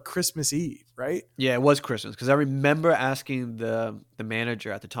them were like Christmas Eve, right? Yeah, it was Christmas because I remember asking the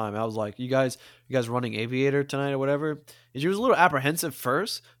manager at the time. I was like, "You guys running Aviator tonight or whatever?" And she was a little apprehensive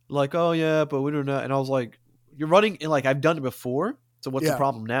first, like, "Oh yeah, but we don't know." And I was like, "You're running, and like I've done it before, so what's the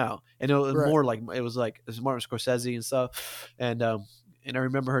problem now?" And it was more like it was Martin Scorsese and stuff, and I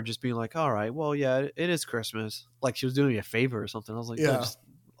remember her just being like, "All right, well, yeah, it is Christmas." Like she was doing me a favor or something. I was like, "Yeah,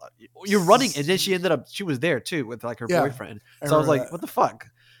 you're running," and then she was there too with like her boyfriend. So I was like, "What the fuck?"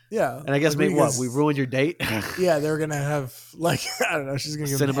 Yeah, and I guess maybe we ruined your date. Yeah, they were gonna have like I don't know. She's gonna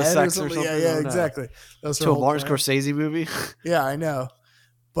give cinema sex or something. Yeah, exactly. That's to a Martin Scorsese movie. Yeah, I know,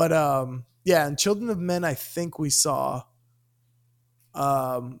 but yeah, and Children of Men, I think we saw.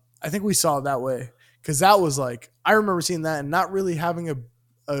 I think we saw it that way because that was like I remember seeing that and not really having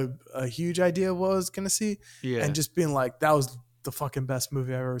a huge idea of what I was gonna see, and just being like, that was the fucking best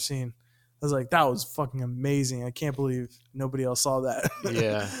movie I've ever seen. I was like, that was fucking amazing. I can't believe nobody else saw that.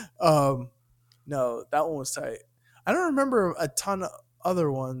 Yeah. No, that one was tight. I don't remember a ton of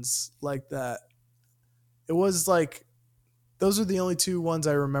other ones like that. It was like those are the only two ones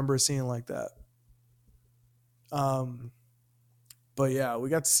I remember seeing like that. But yeah, we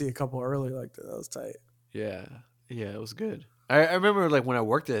got to see a couple early like that. That was tight. Yeah, it was good. I remember like when I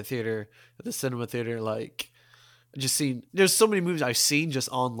worked at the cinema theater, like just seeing. There's so many movies I've seen just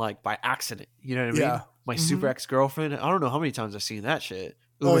on like by accident. You know what I mean? Yeah. My Super Ex-Girlfriend. I don't know how many times I've seen that shit.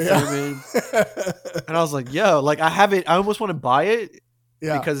 Thurman. And I was like, yo, like I have it. I almost want to buy it.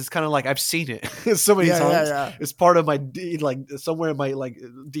 Yeah. Because it's kind of like I've seen it so many times. Yeah. It's part of my like somewhere in my like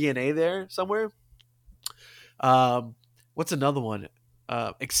DNA there somewhere. What's another one?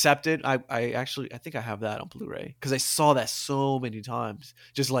 Accepted. I think I have that on Blu-ray because I saw that so many times,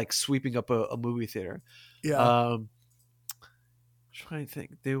 just like sweeping up a movie theater. Yeah. I'm trying to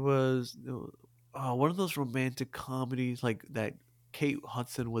think. There was one of those romantic comedies like that Kate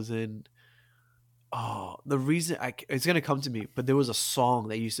Hudson was in. Oh, the reason it's gonna come to me, but there was a song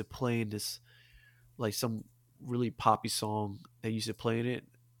that used to play in this, like some really poppy song that used to play in it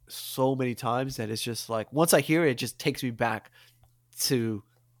so many times that it's just like once I hear it, it just takes me back to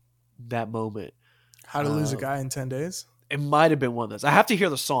that moment. How to Lose a Guy in 10 Days? It might have been one of those. I have to hear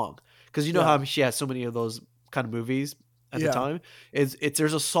the song because you know how she had so many of those kind of movies at the time.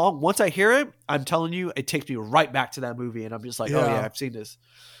 There's a song. Once I hear it, I'm telling you, it takes me right back to that movie, and I'm just like, oh yeah, I've seen this.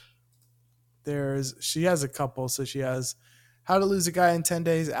 She has a couple. So she has How to Lose a Guy in 10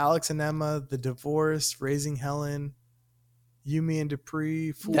 Days, Alex and Emma, The Divorce, Raising Helen, You, Me and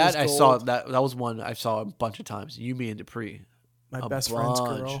Dupree, Fool's That I Gold. saw that was one I saw a bunch of times. You, Me and Dupree. My Best Friend's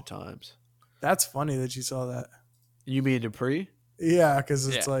Girl. A bunch of times. That's funny that you saw that. You, Me and Dupree? Yeah, because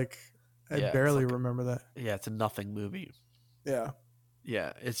it's like I barely remember that. Yeah, it's a nothing movie. Yeah.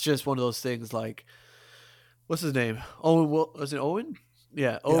 Yeah, it's just one of those things like, what's his name? Was it Owen?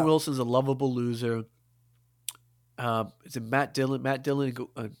 Yeah, Owen Wilson's a lovable loser. Is it Matt Dillon? Matt Dillon,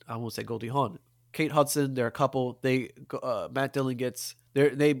 I won't say Goldie Hawn. Kate Hudson, they're a couple. Matt Dillon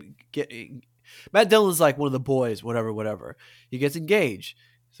Matt Dillon's like one of the boys, whatever. He gets engaged.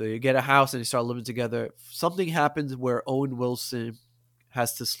 So you get a house and they start living together. Something happens where Owen Wilson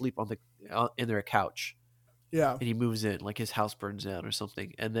has to sleep in their couch. Yeah. And he moves in, like his house burns down or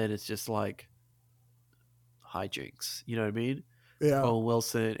something. And then it's just like hijinks. You know what I mean? Yeah. Owen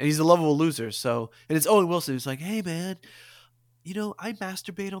Wilson. And he's a lovable loser. So, and it's Owen Wilson who's like, hey man, I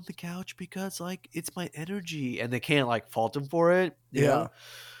masturbate on the couch because like it's my energy. And they can't like fault him for it. You know?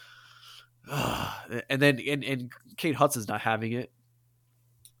 And then and Kate Hudson's not having it.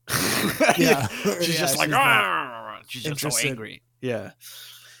 Yeah. She's just like, she's just so angry. Yeah.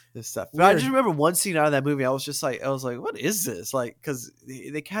 This stuff. But I just remember one scene out of that movie. I was like, what is this? Like, because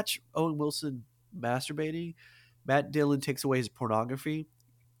they catch Owen Wilson masturbating. Matt Dillon takes away his pornography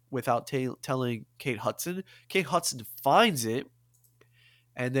without telling Kate Hudson. Kate Hudson finds it,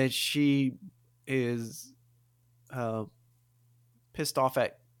 and then she is pissed off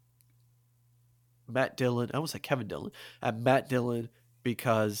at Matt Dillon. I almost like Kevin Dillon. At Matt Dillon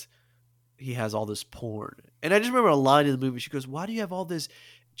because he has all this porn. And I just remember a line in the movie. She goes, why do you have all this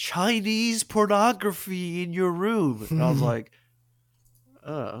Chinese pornography in your room? And I was like,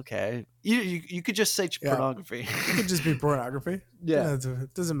 oh, okay. You could just say pornography. It could just be pornography. Yeah.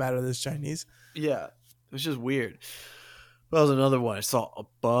 It doesn't matter that it's Chinese. Yeah. It was just weird. That was another one I saw a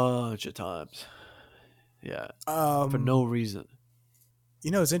bunch of times. Yeah. For no reason.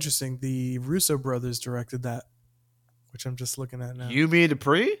 It's interesting. The Russo brothers directed that, which I'm just looking at now. You, Me and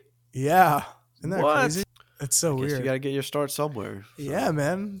Dupree? Yeah. Isn't that crazy? That's so weird. You got to get your start somewhere. So. Yeah,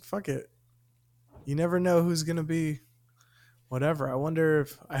 man. Fuck it. You never know who's gonna be. Whatever.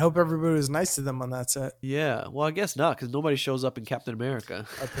 I hope everybody was nice to them on that set. Yeah. Well, I guess not, because nobody shows up in Captain America.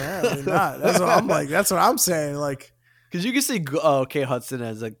 Apparently not. That's what I'm like. That's what I'm saying. Like, because you can see Kate Hudson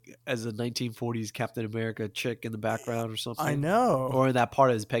as a 1940s Captain America chick in the background or something. I know. Or in that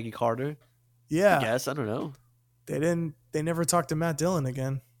part as Peggy Carter. Yeah. I guess. I don't know. They never talked to Matt Dillon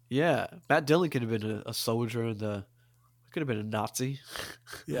again. Yeah. Matt Dillon could have been a soldier could have been a Nazi.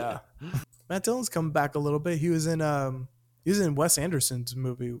 Yeah. Matt Dillon's come back a little bit. He was in Wes Anderson's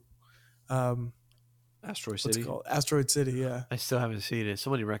movie. Asteroid What's City. it called? Asteroid City, yeah. I still haven't seen it.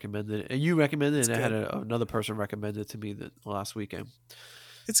 Somebody recommended it. And you recommended it, and I had another person recommend it to me last weekend.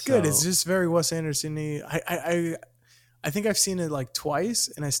 It's good. It's just very Wes Anderson-y. I think I've seen it like twice,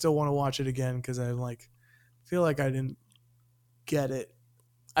 and I still want to watch it again because I feel like I didn't get it.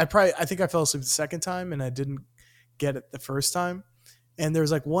 I think I fell asleep the second time, and I didn't get it the first time. And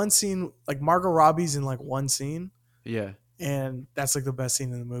there's like one scene, like Margot Robbie's in like one scene. Yeah. And that's like the best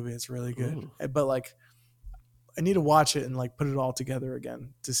scene in the movie. It's really good. Ooh. But like, I need to watch it and like put it all together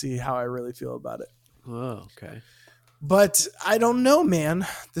again to see how I really feel about it. Oh, okay. But I don't know, man.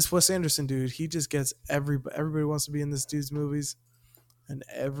 This Wes Anderson dude, he just gets everybody wants to be in this dude's movies, and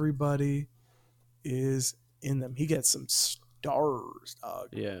everybody is in them. He gets some stars, dog.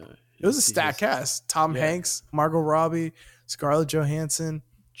 Yeah. It was a stacked cast. Tom Hanks, Margot Robbie, Scarlett Johansson,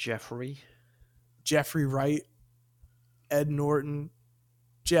 Jeffrey Wright, Ed Norton,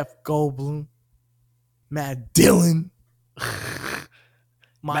 Jeff Goldblum, Matt Dillon,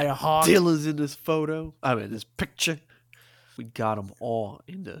 Maya Hawke. Dillon's in this photo. This picture. We got them all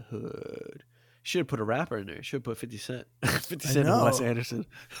in the hood. Should have put a rapper in there. Should have put 50 Cent. 50 Cent and Wes Anderson.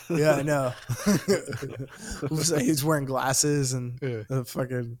 Yeah, I know. He's wearing glasses and a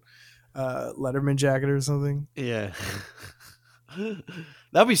fucking Letterman jacket or something. Yeah.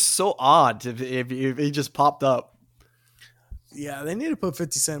 That'd be so odd if he just popped up. Yeah, they need to put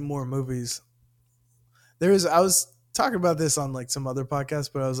 50 Cent in more movies. I was talking about this on like some other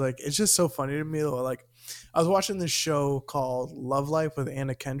podcast, but I was like, it's just so funny to me. Like, I was watching this show called Love Life with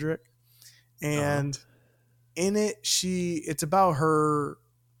Anna Kendrick, and in it, it's about her.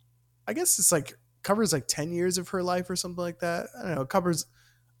 I guess it's like covers like 10 years of her life or something like that. I don't know. It covers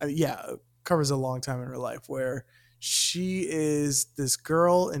a long time in her life where she is this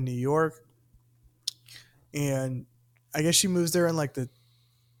girl in New York, and I guess she moves there in like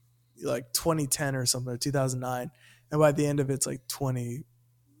 2010 or something, or 2009, and by the end of it's like 2020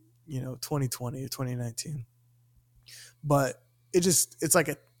 or 2019. But it's like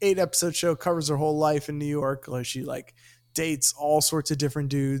an 8-episode show, covers her whole life in New York. Like she like dates all sorts of different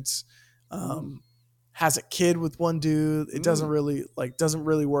dudes, has a kid with one dude. It doesn't really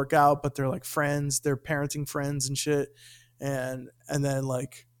work out, but they're like friends, they're parenting friends and shit. And then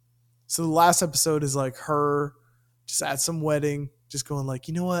like, so the last episode is like her just at some wedding, just going like,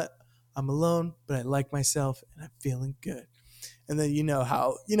 you know what? I'm alone, but I like myself and I'm feeling good. And then you know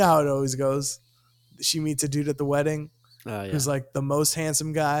how it always goes. She meets a dude at the wedding who's like the most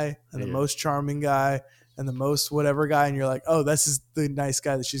handsome guy and the most charming guy and the most whatever guy. And you're like, oh, this is the nice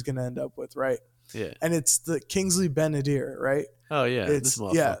guy that she's going to end up with. Right. Yeah. And it's the Kingsley Ben-Adir, right? Oh yeah. It's, this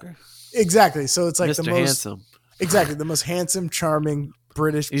motherfucker. Yeah, exactly. So it's like Mr. the most handsome. Exactly. The most handsome, charming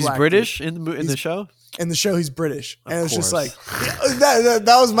British. He's black British dude. in the show? In the show, he's British. Of and it's course. just like,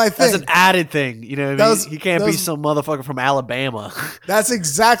 that was my thing. That's an added thing. You know what I mean? He can't be some motherfucker from Alabama. That's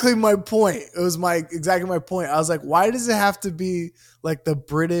exactly my point. It was exactly my point. I was like, why does it have to be like the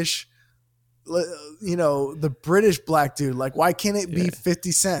British, the British black dude? Like, why can't it be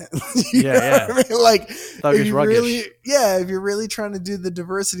 50 Cent? you know what I mean? Like, if you're really trying to do the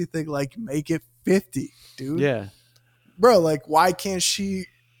diversity thing, like, make it 50, dude. Yeah. Bro, like, why can't she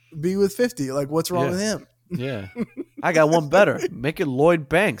be with 50? Like, what's wrong with him? Yeah. I got one better. Make it Lloyd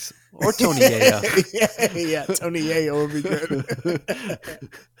Banks or Tony Yayo. yeah, Tony Yayo would be good.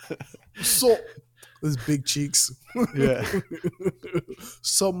 So, those big cheeks. Yeah.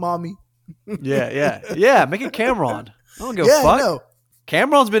 So, mommy. Yeah. Make it Cameron. I don't give a fuck. No.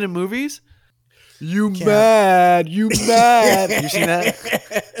 Cameron's been in movies. You mad? You seen that?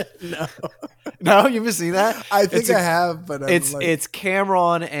 No, you haven't seen that? I think I have, but it's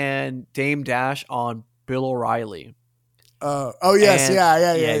Cameron and Dame Dash on Bill O'Reilly. Oh yes, And- yeah.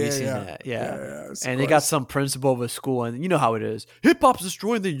 have you seen that? Yeah. And they got some principal of a school, and you know how it is. Hip hop's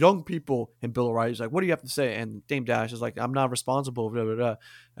destroying the young people. And Bill O'Reilly's like, "What do you have to say?" And Dame Dash is like, "I'm not responsible." Blah, blah, blah.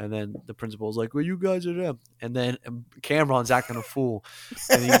 And then the principal's like, "Well, you guys are them." And then Cameron's acting a fool,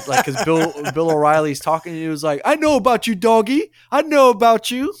 and he's like, "Because Bill O'Reilly's talking, and he was like, I know about you, doggy. I know about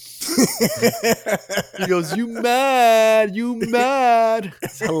you." He goes, "You mad? You mad?"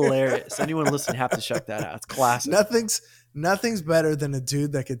 It's hilarious. Anyone listening have to check that out. It's classic. Nothing's better than a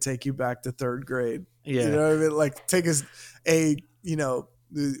dude that could take you back to third grade. Yeah. You know what I mean? Like take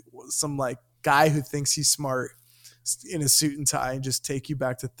some like guy who thinks he's smart in a suit and tie and just take you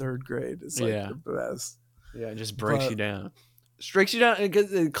back to third grade. It's like the best. Yeah, it just breaks you down. Breaks you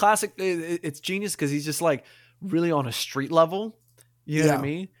down. Classic. It's genius because he's just like really on a street level. You know what I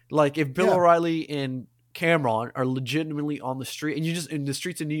mean? Like if Bill O'Reilly and Cameron are legitimately on the street, and you just in the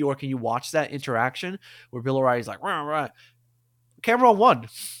streets of New York, and you watch that interaction where Bill O'Reilly's like, "Rah, rah." Cameron won.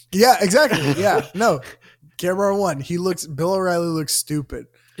 Yeah, exactly. Yeah, no, Cameron won. Bill O'Reilly looks stupid.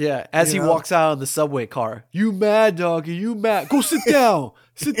 Yeah, as he walks out of the subway car. "You mad, doggy? You mad? Go sit down.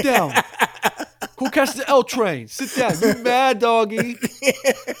 Sit down. Go catch the L train. Sit down. You mad, doggy?"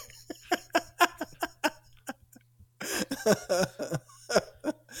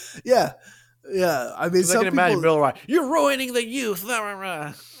 Yeah. I mean, I can imagine Bill O'Reilly. "You're ruining the youth."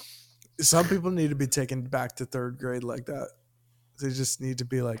 Some people need to be taken back to third grade like that. They just need to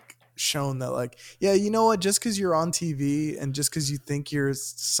be like shown that, like, yeah, you know what? Just because you're on TV and just because you think you're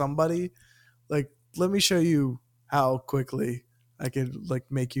somebody, like, let me show you how quickly I could like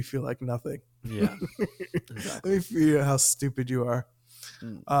make you feel like nothing. Yeah, Let me feel you how stupid you are.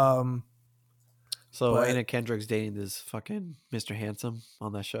 So Anna Kendrick's dating this fucking Mr. Handsome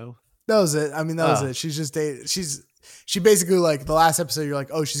on that show. That was it. I mean, that was it. She's just dating. She basically, like, the last episode, you're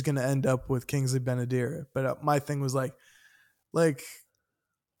like, oh, she's gonna end up with Kingsley Benadir. But my thing was like,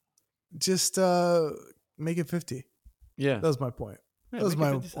 just make it 50. Yeah, that was my point. Yeah, that was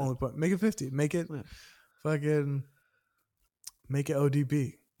my only point. Make it 50. Make it fucking. Make it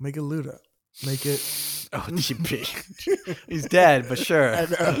ODB. Make it Luda. Make it ODB. He's dead, but sure. I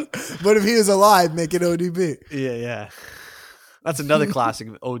know. But if he was alive, make it ODB. Yeah. That's another classic.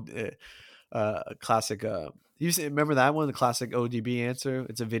 Classic. Remember that one? The classic ODB answer.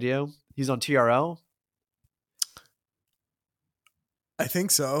 It's a video. He's on TRL. I think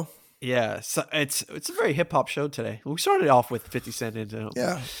so. Yeah, so it's a very hip hop show today. We started off with 50 Cent into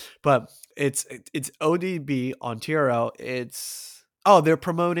but it's ODB on TRL. They're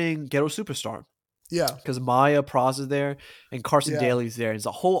promoting Ghetto Superstar. Yeah, because Maya Praz is there and Carson Daly's there. It's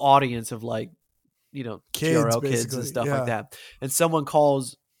a whole audience of like, TRL kids and stuff like that. And someone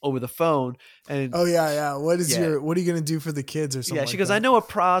calls over the phone and what are you gonna do for the kids or something? Yeah, she goes, "I know what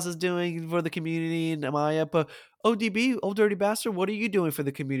Praz is doing for the community and Maya, but ODB, Old Dirty Bastard, what are you doing for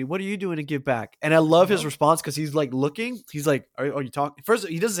the community? What are you doing to give back?" And I love his response because he's like looking. He's like, "Are you talking?" First,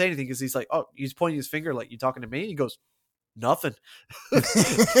 he doesn't say anything because he's like, "Oh," he's pointing his finger like, "You talking to me?" He goes, "Nothing."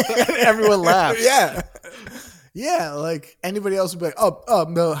 Everyone laughs. Yeah, like anybody else would be like, "Oh,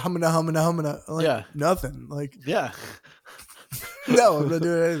 no, humana." Like, nothing. Like, yeah. No, I'm not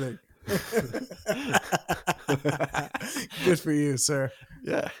doing anything. Good for you, sir.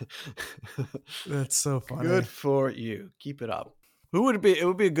 Yeah. That's so funny. Good for you. Keep it up. Who would it be? It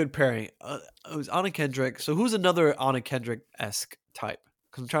would be a good pairing. It was Anna Kendrick. So who's another Anna Kendrick-esque type?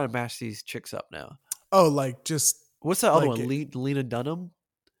 Because I'm trying to match these chicks up now. Oh, like just... What's that other one? Lena Dunham?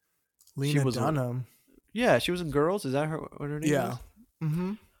 Lena Dunham? Yeah, she was in Girls. Is that what her name is? Yeah.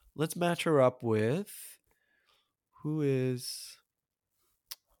 Mm-hmm. Let's match her up with... Who is...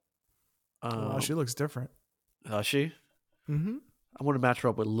 she looks different. Does she? Mm-hmm. I want to match her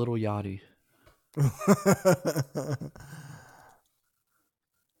up with Little Yachty.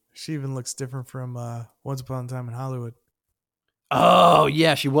 She even looks different from Once Upon a Time in Hollywood. Oh,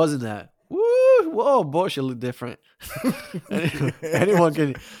 yeah, she was in that. Woo! Whoa, boy, she looked different. Anyone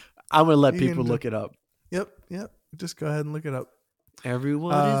can... I'm going to let people look it up. Yep. Just go ahead and look it up.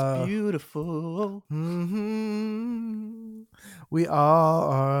 Everyone is beautiful. Mm-hmm. We all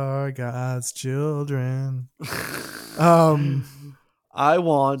are God's children. I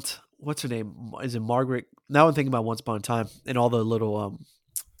want... What's her name? Is it Margaret? Now I'm thinking about Once Upon a Time and all the little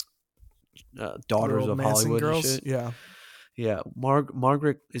daughters little of Manson Hollywood girls. and shit. Yeah. Yeah.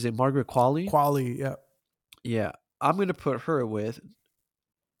 Margaret... Is it Margaret Qualley? Qualley, yeah. Yeah. I'm going to put her with...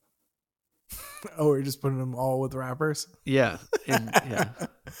 Oh, we're just putting them all with rappers? Yeah. Yeah.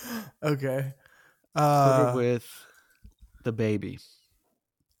 Okay. Put her with the baby.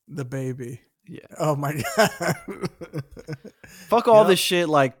 The baby. Yeah. Oh my God. Fuck all this shit,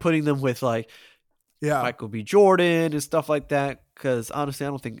 like putting them with like Yeah. Michael B. Jordan and stuff like that. Because honestly, I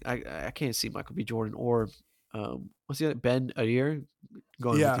don't think I can't see Michael B. Jordan or what's the other Ben Adir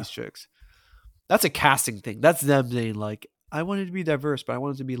going with these chicks. That's a casting thing. That's them saying like, I wanted to be diverse, but I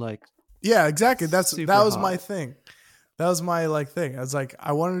wanted to be like, yeah, exactly. That was hot. my thing. That was my like thing. I was like,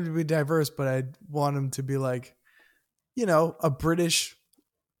 I wanted to be diverse, but I want him to be like, you know, a British,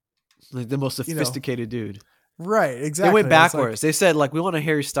 like the most sophisticated dude. Right, exactly. They went backwards. They said like, we want a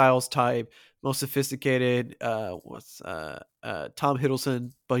Harry Styles type, most sophisticated. Tom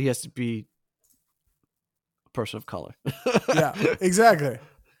Hiddleston, but he has to be a person of color. Yeah, exactly.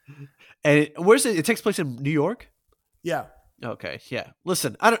 And where's it? It takes place in New York. Yeah. Okay. Yeah.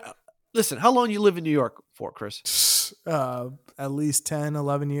 Listen, how long you live in New York for, Chris? At least 10,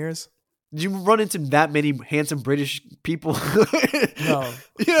 11 years. Did you run into that many handsome British people? No.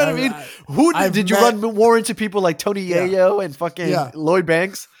 You know what I mean? Who did you run more into people like Tony Yayo and fucking Lloyd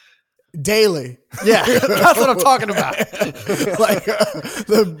Banks? Daily. Yeah, that's what I'm talking about. Like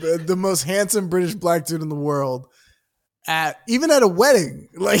the most handsome British black dude in the world. Even at a wedding,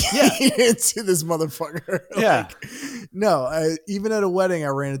 like you didn't see this motherfucker. Yeah. No, even at a wedding, I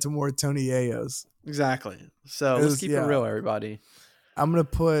ran into more Tony Yayos. Exactly. So let's keep it real, everybody. I'm gonna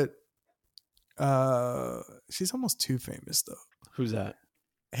put. She's almost too famous though. Who's that?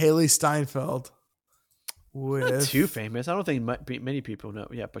 Haley Steinfeld. Not too famous. I don't think many people know.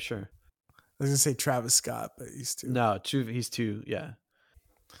 Yeah, but sure. I was gonna say Travis Scott, but he's too. No, he's too. Yeah.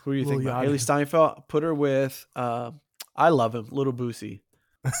 Who do you think? Yachty. Haley Steinfeld. Put her with. I love him, Little Boosie.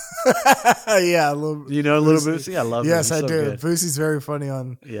 Yeah, you know Little Boosie. I love him. Yes, He's I so do. good. Boosie's very funny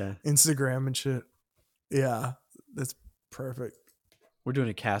on Yeah Instagram and shit. Yeah, that's perfect. We're doing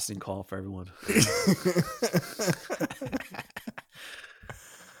a casting call for everyone.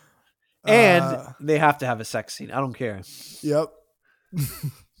 And they have to have a sex scene. I don't care. Yep.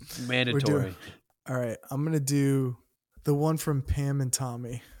 Mandatory. All right, I'm gonna do the one from Pam and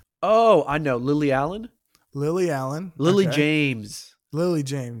Tommy. Oh, I know. Lily Allen. Lily Allen. Lily okay. James. Lily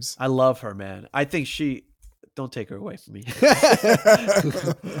James. I love her, man. I think don't take her away from me.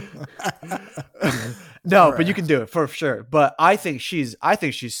 No, right. But you can do it for sure. But I think she's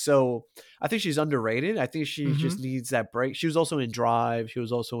underrated. I think she just needs that break. She was also in Drive. She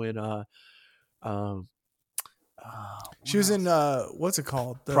was also in she was in what's it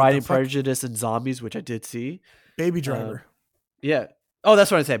called? Pride and Prejudice and Zombies, which I did see. Baby Driver. Yeah. Oh,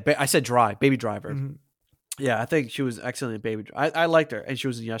 that's what I said. I said Drive. Baby Driver. Mm-hmm. Yeah, I think she was excellent in Baby Driver. I liked her, and she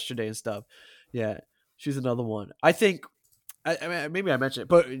was in Yesterday and stuff. Yeah, she's another one. I think, I mean, maybe I mentioned it,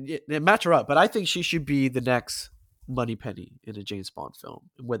 but match her up. But I think she should be the next Moneypenny in a James Bond film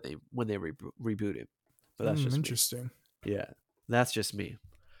when they reboot it. But that's just interesting. Me. Yeah, that's just me.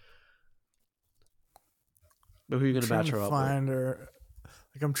 But who are you going to match her up with? Her.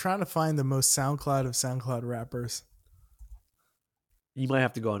 Like I'm trying to find the most SoundCloud of SoundCloud rappers. You might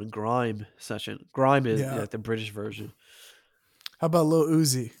have to go on a Grime session. Grime is like the British version. How about Lil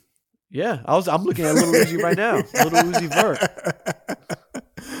Uzi? Yeah, I'm looking at Lil Uzi right now. Lil Uzi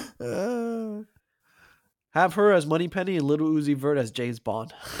Vert. Have her as Moneypenny and Lil Uzi Vert as James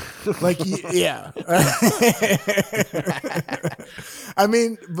Bond. Like, yeah. I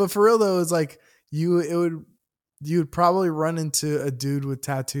mean, but for real though, it's like you would probably run into a dude with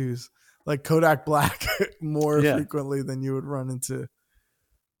tattoos like Kodak Black more frequently than you would run into.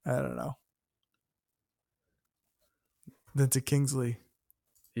 I don't know. Than to Kingsley.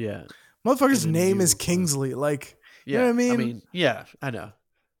 Yeah. Motherfucker's name is Kingsley. Like, you know what I mean? I mean, yeah, I know.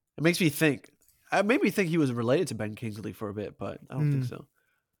 It makes me think. It made me think he was related to Ben Kingsley for a bit, but I don't think so.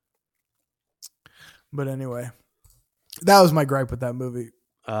 But anyway, that was my gripe with that movie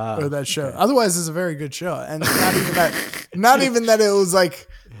or that show. Okay. Otherwise, it's a very good show, and not even that. Not even that it was like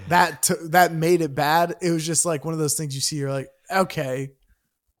that made it bad. It was just like one of those things you see. You're like, okay.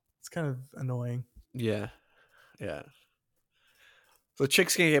 Kind of annoying. Yeah. So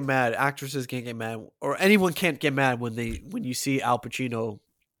chicks can't get mad, actresses can't get mad, or anyone can't get mad when you see Al Pacino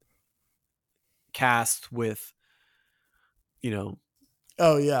cast with,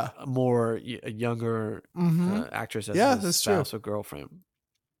 oh yeah, a younger actress as his spouse or girlfriend,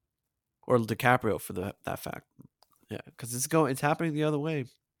 or DiCaprio for that fact. Yeah, because it's happening the other way.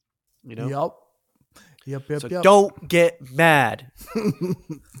 Yep. So don't get mad.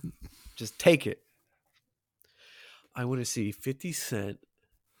 Just take it. I want to see 50 Cent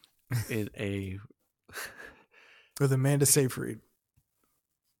in a with Amanda Seyfried.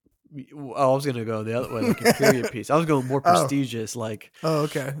 I was gonna go the other way, like a period piece. I was going more prestigious, like. Oh,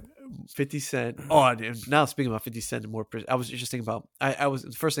 okay. 50 Cent. Oh, now speaking about 50 Cent, I was just thinking about. I was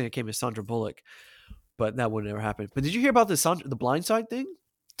the first thing that came is Sandra Bullock, but that would never happen. But did you hear about the Blind Side thing?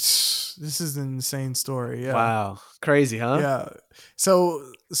 This is an insane story. Yeah. Wow. Crazy, huh? Yeah.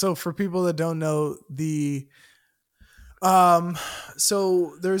 So for people that don't know,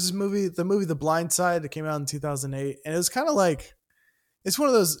 so there's this movie, The Blind Side, that came out in 2008, and it was kind of like, it's one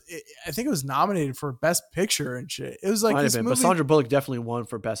of those, I think it was nominated for Best Picture and shit. It was like Might have this been, movie. but Sandra Bullock definitely won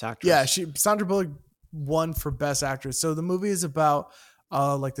for Best Actress. Yeah, Sandra Bullock won for Best Actress. So the movie is about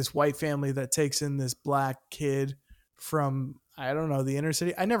like this white family that takes in this black kid from, I don't know, the inner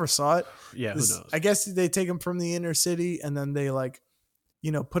city. I never saw it. Yeah, who knows? I guess they take him from the inner city and then they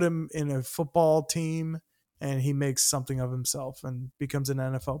put him in a football team, and he makes something of himself and becomes an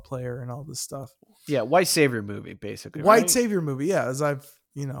NFL player and all this stuff. Yeah, white savior movie, basically. White right? savior movie. Yeah,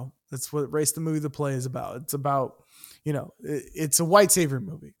 that's what Race the Movie, the play is about. It's about, it's a white savior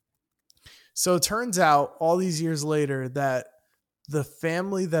movie. So it turns out all these years later that the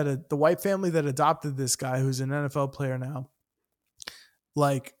white family that adopted this guy, who's an NFL player now,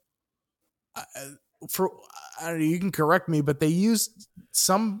 like, I don't know, you can correct me, but they used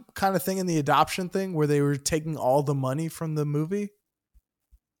some kind of thing in the adoption thing where they were taking all the money from the movie.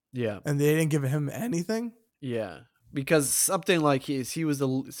 Yeah. And they didn't give him anything. Yeah. Because something like they were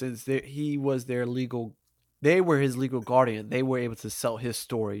his legal guardian, they were able to sell his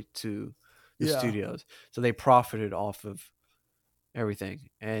story to the studios. So they profited off of everything,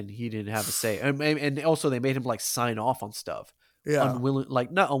 and he didn't have a say. And also they made him like sign off on stuff. Yeah. Not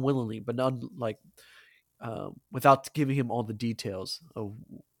unwillingly, but without giving him all the details of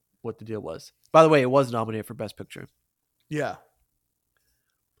what the deal was. By the way, it was nominated for Best Picture. Yeah.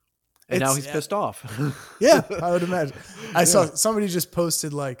 And now he's pissed off. Yeah, I would imagine. I saw somebody just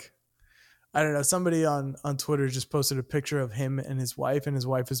posted, like, I don't know, somebody on Twitter just posted a picture of him and his wife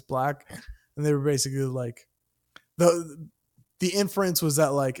is black. And they were basically like, the inference was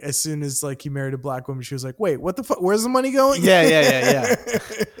that, like, as soon as, like, he married a black woman, she was like, wait, what the fuck? Where's the money going? Yeah.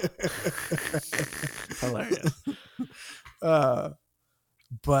 Hilarious.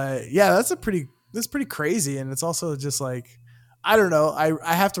 But yeah, that's pretty crazy. And it's also just like, I don't know.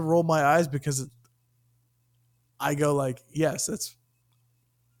 I have to roll my eyes because I go like, yes, that's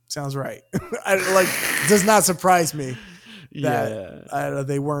sounds right. Does not surprise me that I don't know,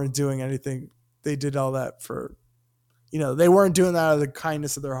 they weren't doing anything. They did all that for, they weren't doing that out of the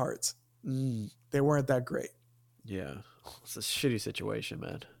kindness of their hearts. They weren't that great. Yeah. It's a shitty situation,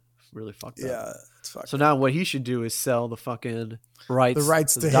 man. Really fucked up. Yeah. It's fucked so now what he should do is sell the fucking rights. The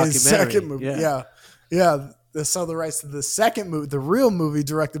rights to his second movie. Yeah. They sell the rights to the second movie, the real movie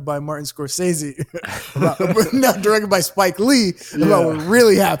directed by Martin Scorsese, not directed by Spike Lee, about what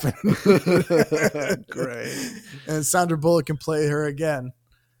really happened. Great. And Sandra Bullock can play her again.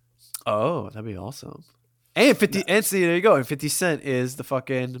 Oh, that'd be awesome. And and see, there you go. And 50 Cent is the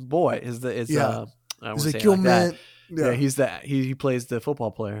fucking boy. He's like, yo, man. Yeah, he plays the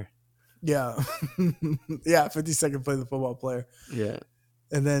football player. Yeah. Yeah, 50 Cent can play the football player. Yeah.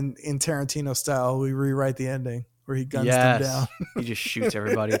 And then in Tarantino style, we rewrite the ending where he guns them down. He just shoots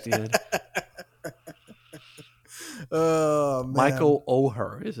everybody at the end. Oh, man. Michael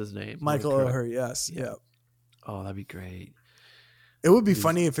Oher is his name. Michael Oher, yes. Yeah. Oh, that'd be great. It would be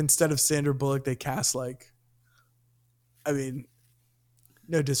funny if instead of Sandra Bullock, they cast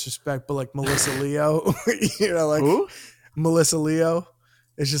no disrespect, but like Melissa Leo. Who? Melissa Leo.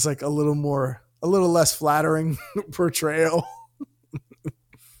 It's just like a little less flattering portrayal.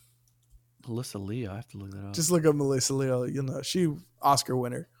 Melissa Leo, I have to look that up. Just look up Melissa Leo. She Oscar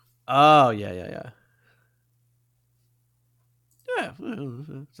winner. Oh, yeah. Yeah.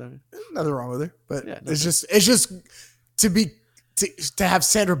 Sorry. Nothing wrong with her, but Yeah, it's just to have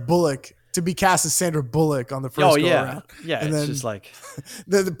Sandra Bullock, to be cast as Sandra Bullock on the first go around. Yeah, and it's then just like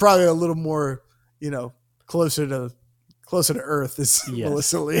they're probably a little more, closer to earth is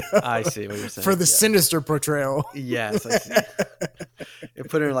Melissa Leo. I see what you're saying. For the sinister portrayal. Yes, I see. It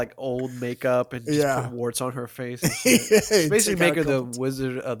put her in like old makeup and just put warts on her face. And shit. Basically make her the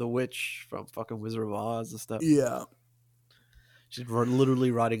wizard, the witch from fucking Wizard of Oz and stuff. Yeah. She's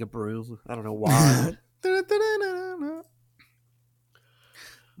literally riding a broom. I don't know why.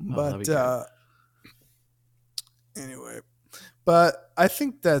 But anyway, but I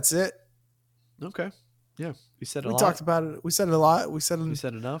think that's it. Okay. Yeah, we said a lot. We talked about it. We said a lot. We said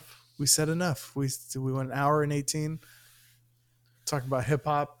enough. We said enough. We went an hour and 18 talking about hip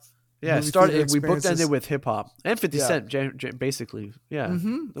hop. Yeah, we booked ended with hip hop and 50 Cent, basically. Yeah,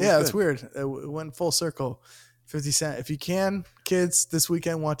 it's weird. It went full circle. 50 Cent. If you can, kids, this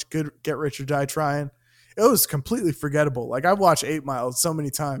weekend watch Get Rich or Die Tryin'. It was completely forgettable. Like I've watched 8 Mile so many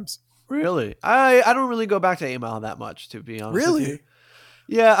times. Really? I don't really go back to 8 Mile that much, to be honest. Really?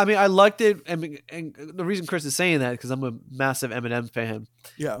 Yeah, I mean, I liked it, and the reason Chris is saying that because I'm a massive Eminem fan.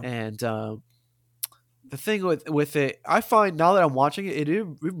 Yeah, and the thing with it, I find now that I'm watching it, it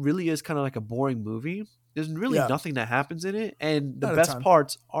really is kind of like a boring movie. There's really nothing that happens in it, and the best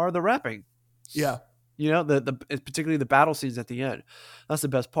parts are the rapping. Yeah. The particularly the battle scenes at the end. That's the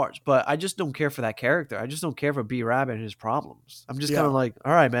best parts. But I just don't care for that character. I just don't care for B Rabbit and his problems. I'm just kind of like,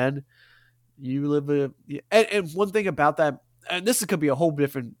 all right, man, you live and one thing about that, and this could be a whole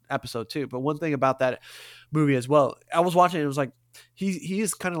different episode too, but one thing about that movie as well, I was watching it, it was like he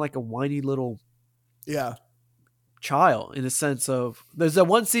is kind of like a whiny little child in the sense of there's that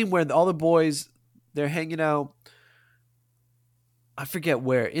one scene where all the boys, they're hanging out, I forget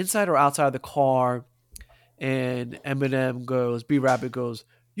where, inside or outside of the car, and Eminem goes, B Rabbit goes,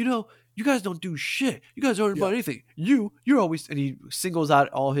 you guys don't do shit. You guys don't about anything. You're always, and he singles out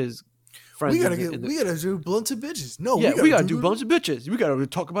all his friends. We gotta do blunts and bitches. No, we gotta do blunts and bitches. We gotta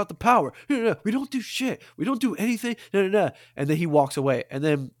talk about the power. No, we don't do shit. We don't do anything. No. And then he walks away. And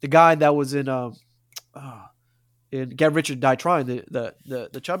then the guy that was in Get Rich or Die Tryin,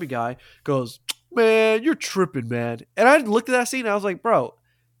 the chubby guy, goes, man, you're tripping, man. And I looked at that scene and I was like, bro,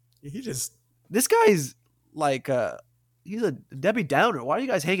 this guy's like he's a Debbie Downer. Why are you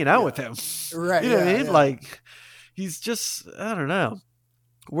guys hanging out with him? Right. You know what I mean? Yeah. Like, he's just, I don't know.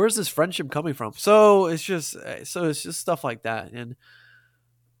 Where's this friendship coming from? So it's just stuff like that. And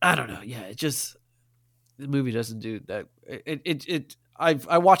I don't know. Yeah, the movie doesn't do that.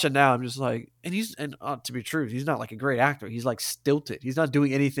 I watch it now. I'm just like, and to be true, he's not like a great actor. He's like stilted. He's not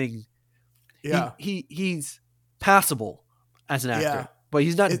doing anything. Yeah. He's passable as an actor, but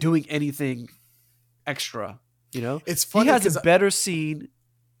he's not doing anything extra. It's funny. He has a better scene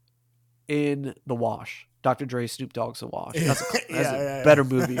in The Wash. Dr. Dre, Snoop Dogg's The Wash. That's a better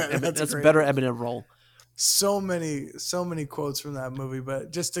movie. That's a better Eminem role. So many quotes from that movie.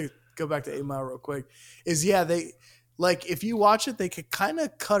 But just to go back to 8 Mile real quick, they like, if you watch it, they could kind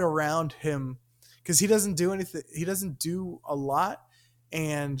of cut around him because he doesn't do anything. He doesn't do a lot,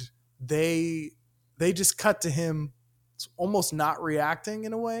 and they just cut to him almost not reacting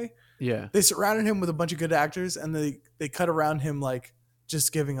in a way. Yeah, they surrounded him with a bunch of good actors, and they cut around him like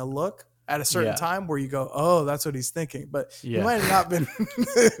just giving a look at a certain time where you go, oh, that's what he's thinking. But he might have not been.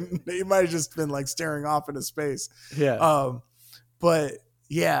 He might have just been like staring off into space. Yeah. But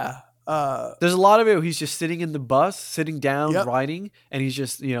yeah. There's a lot of it where he's just sitting in the bus, sitting down, writing, and he's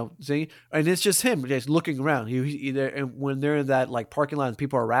just, saying, and it's just him just looking around. And when they're in that like parking lot and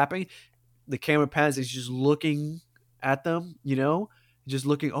people are rapping, the camera pans, he's just looking at them, just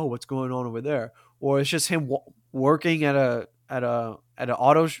looking, oh, what's going on over there? Or it's just him working at an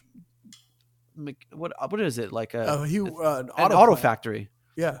auto. What is it, like an auto factory?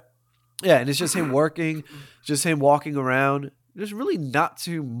 Yeah, and it's just him working, just him walking around. There's really not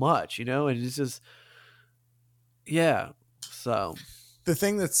too much, and it's just, So the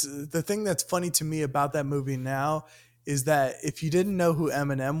thing that's funny to me about that movie now is that if you didn't know who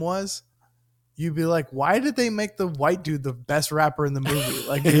Eminem was, you'd be like, why did they make the white dude the best rapper in the movie?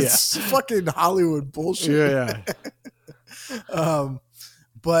 Like, it's fucking Hollywood bullshit.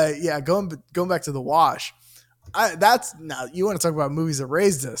 But yeah, going back to The Wash, now you want to talk about movies that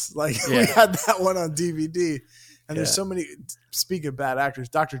raised us. Like, we had that one on DVD, and there's so many. Speaking of bad actors,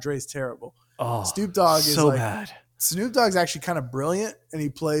 Dr. Dre's terrible. Oh, Snoop Dogg is so like bad. Snoop Dogg's actually kind of brilliant, and he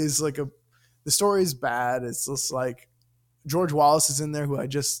plays like the story is bad. It's just like George Wallace is in there, who I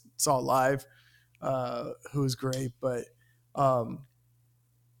just saw live, who's great. But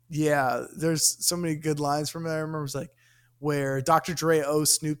there's so many good lines from there. I remember it's like where Dr. Dre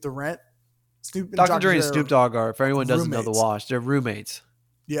owes Snoop the rent. Dr. Dre and Snoop Dogg are, if anyone doesn't know The Wash, they're roommates.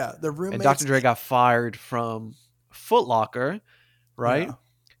 Yeah, they're roommates. And Dr. Dre got fired from Foot Locker, right?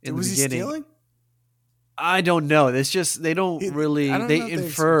 Yeah. Was he stealing? I don't know. It's just they don't really they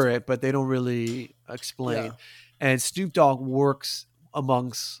infer it, but they don't really explain. Yeah. And Snoop Dogg works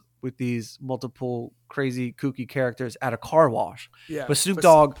with these multiple crazy kooky characters at a car wash. Yeah. But Snoop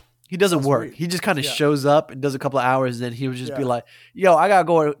Dogg, he doesn't work. Weird. He just kind of shows up and does a couple of hours, and then he would just be like, "Yo, I gotta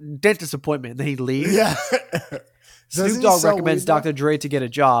go to a dentist appointment." And then he leaves. Yeah. Snoop Dogg recommends Dr. Dre to get a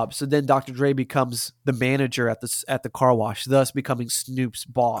job, so then Dr. Dre becomes the manager at the car wash, thus becoming Snoop's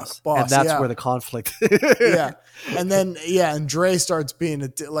boss. And that's where the conflict. Yeah, and then and Dre starts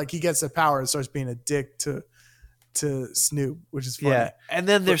being he gets the power and starts being a dick to Snoop, which is funny. Yeah, and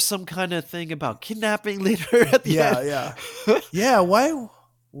then there's some kind of thing about kidnapping later at the end. Yeah. Why?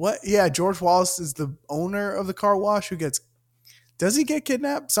 What? Yeah, George Wallace is the owner of the car wash who gets. Does he get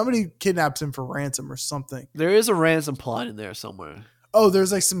kidnapped? Somebody kidnaps him for ransom or something. There is a ransom plot in there somewhere. Oh,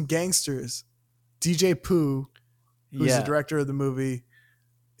 there's like some gangsters. DJ Pooh, who's the director of the movie,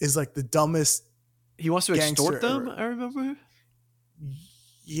 is like the dumbest. He wants to extort them. ever. I remember.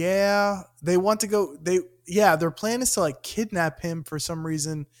 Yeah, they want to go. Their plan is to like kidnap him for some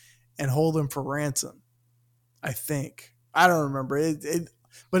reason and hold him for ransom. I think I don't remember it,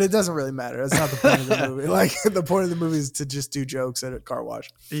 but it doesn't really matter. That's not the point of the movie. Like the point of the movie is to just do jokes at a car wash.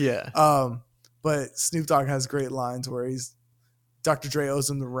 Yeah. But Snoop Dogg has great lines where Dr. Dre owes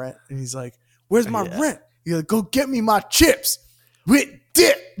him the rent, and he's like, "Where's my rent?" He's like, "Go get me my chips with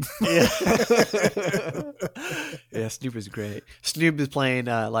dip." Yeah. Yeah, Snoop is great. Snoop is playing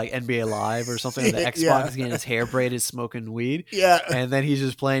like NBA Live or something on the Xbox. Yeah. He's getting his hair braided, smoking weed. Yeah. And then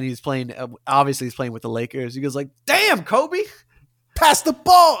he's playing, obviously he's playing with the Lakers. He goes like, "Damn, Kobe. Pass the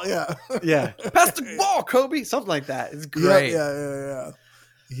ball. Yeah. Yeah. Pass the ball, Kobe." Something like that. It's great.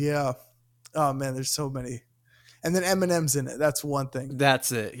 Yeah. Oh man, there's so many. And then Eminem's in it. That's one thing.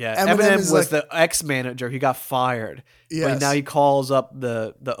 That's it. Yeah. Eminem Eminem was the ex-manager. He got fired. Yes. But now he calls up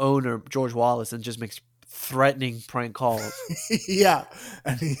the owner, George Wallace, and just makes threatening prank calls. Yeah.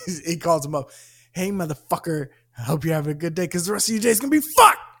 And he calls him up. "Hey, motherfucker, I hope you're having a good day because the rest of your day's going to be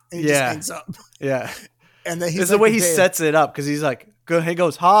fucked." And he just hangs up. Yeah. And then he's It's the way he sets it up because he's like, he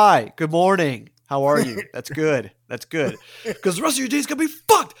goes, "Hi, good morning. How are you?" That's good. That's good. Because the rest of your day's going to be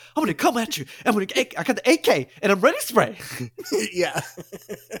fucked. I'm going to come at you. I got the AK and I'm ready to spray. Yeah.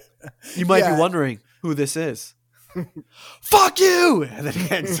 You might be wondering who this is. Fuck you. And then he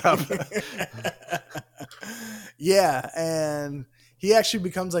hangs up. Yeah. And he actually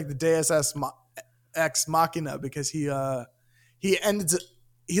becomes like the Deus Ex Machina because he like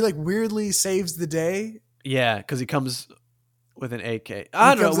weirdly saves the day. Yeah, because he comes with an AK.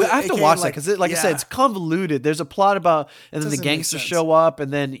 I don't know. I have to watch that because, like I said, it's convoluted. There's a plot about, and then the gangsters show up,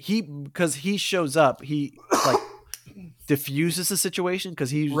 and then because he shows up, he like diffuses the situation because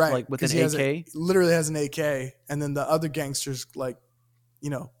he's like with an AK. Literally has an AK, and then the other gangsters like,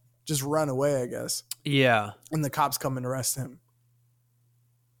 just run away, I guess. Yeah. And the cops come and arrest him.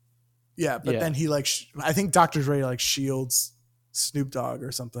 Yeah, but then he like, I think Dr. Dre like shields Snoop Dogg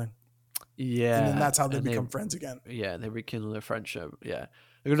or something. Yeah. And then that's how they become friends again. Yeah, they rekindle their friendship. Yeah.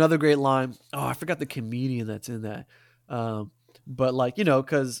 Like another great line. Oh, I forgot the comedian that's in that. But like,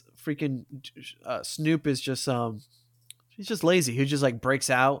 because freaking Snoop is just he's just lazy. He just like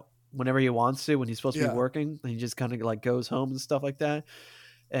breaks out whenever he wants to when he's supposed to be working. And he just kind of like goes home and stuff like that.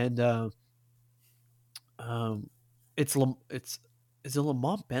 And is it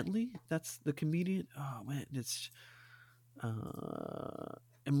Lamont Bentley? That's the comedian. Oh man,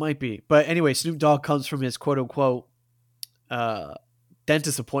 it might be, but anyway, Snoop Dogg comes from his quote unquote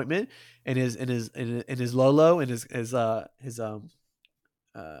dentist appointment and his Lolo and his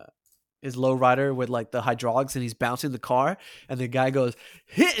low rider with like the hydraulics, and he's bouncing the car, and the guy goes,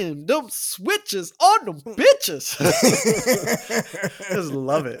 "Hitting them switches on them bitches." Just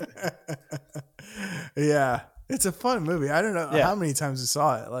love it. Yeah, it's a fun movie. I don't know how many times we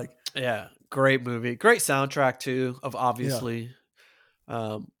saw it. Like, yeah, great movie, great soundtrack too. Obviously.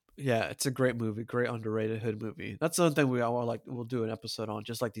 Yeah, it's a great movie, great underrated hood movie. That's the one thing we'll do an episode on,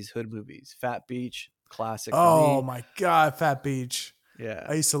 just like these hood movies. Fat Beach, classic. Oh my God, Fat Beach. Yeah,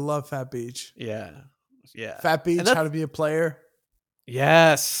 I used to love Fat Beach. Yeah. Fat Beach, How to Be a Player.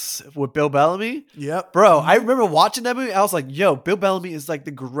 Yes, with Bill Bellamy. Yep, bro. I remember watching that movie. I was like, "Yo, Bill Bellamy is like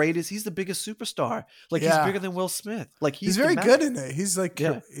the greatest. He's the biggest superstar. Like he's bigger than Will Smith. Like he's very good in it. He's like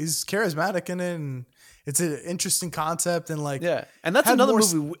he's charismatic in it, and it's an interesting concept. And like and that's another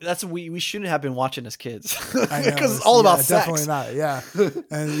movie. That's we shouldn't have been watching as kids because it's all about sex. Definitely not. Yeah,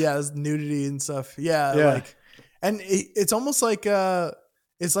 and there's nudity and stuff. Yeah. Like, and it's almost like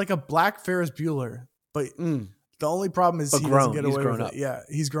it's like a black Ferris Bueller, but. The only problem is he doesn't get away with it. Yeah,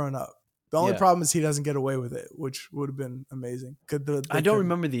 he's grown up. The only problem is he doesn't get away with it, which would have been amazing. I don't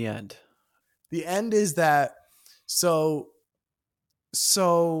remember the end. The end is that Bill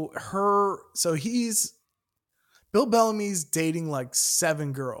Bellamy's dating like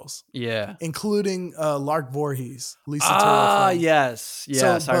 7 girls. Yeah, including Lark Voorhees, Lisa Turtle. Ah, yes,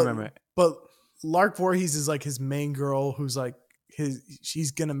 I remember. But Lark Voorhees is like his main girl, who's like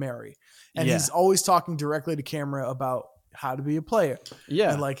she's gonna marry. And he's always talking directly to camera about how to be a player.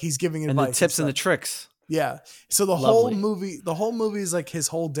 Yeah. And like he's giving advice. And the tips and the tricks. Yeah. So the whole movie is like his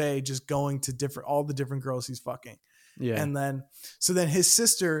whole day just going to all the different girls he's fucking. Yeah. And then his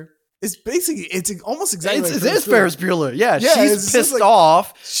sister is basically, it's almost exactly like Ferris Bueller. Yeah. She's pissed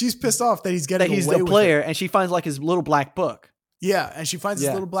off. She's pissed off that he's getting that he's the player, and she finds like his little black book. Yeah. And she finds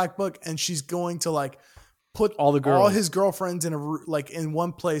his little black book, and she's going to like put all his girlfriends in in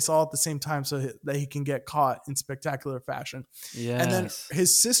one place all at the same time so that he can get caught in spectacular fashion. Yeah. And then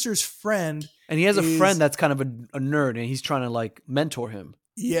his sister's friend, and he has a friend that's kind of a nerd, and he's trying to like mentor him.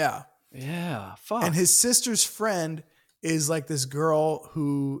 Yeah. Yeah. Fuck. And his sister's friend is like this girl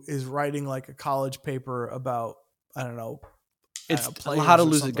who is writing like a college paper about, I don't know. It's players how to or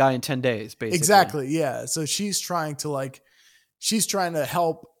lose something. a guy in 10 days, basically. Exactly. Yeah. So she's trying to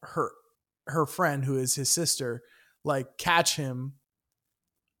help her friend who is his sister, like catch him.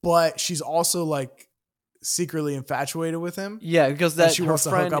 But she's also like secretly infatuated with him. Yeah, because and that she her wants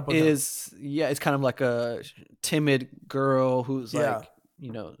to hook friend up with him. is it's kind of like a timid girl who's Yeah. like,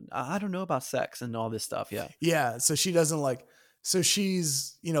 you know, I don't know about sex and all this stuff. Yeah. Yeah. So she doesn't like. So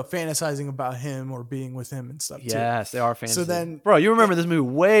she's, you know, fantasizing about him or being with him and stuff too. Yes, they are fans. So then, bro, you remember this movie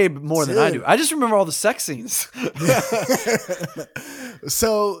way more than I do. Dude. I just remember all the sex scenes.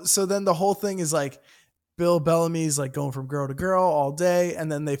 So then the whole thing is like Bill Bellamy's like going from girl to girl all day,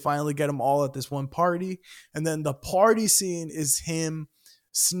 and then they finally get them all at this one party, and then the party scene is him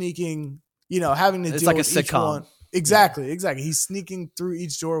sneaking, you know, having to It's deal like a with each sitcom. one. Exactly. He's sneaking through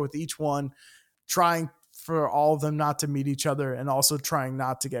each door with each one, trying for all of them not to meet each other, and also trying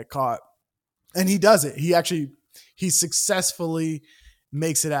not to get caught. And he does it. He successfully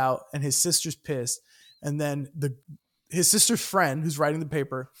makes it out, and his sister's pissed. And then his sister's friend, who's writing the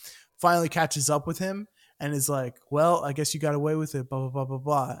paper, finally catches up with him and is like, "Well, I guess you got away with it." Blah blah blah blah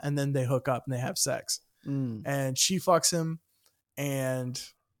blah. And then they hook up and they have sex. And she fucks him, and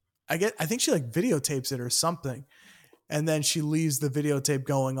I think she like videotapes it or something. And then she leaves the videotape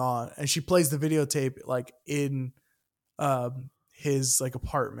going on, and she plays the videotape like in his like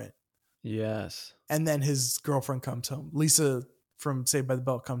apartment. Yes. And then his girlfriend comes home. Lisa from Saved by the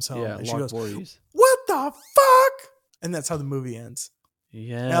Bell comes home, Yeah. and she Lark goes, Voorhees. "What the fuck?" And that's how the movie ends.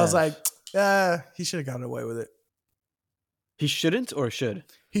 Yeah. And I was like, he should have gotten away with it. he shouldn't or should?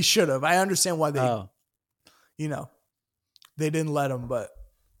 He should have. I understand why they, Oh. you know, they didn't let him, but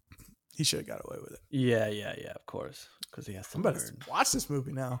he should have got away with it. Yeah. Of course, because he has to I'm about learn. to watch this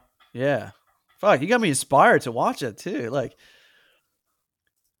movie now. Yeah. Fuck, you got me inspired to watch it too. Like,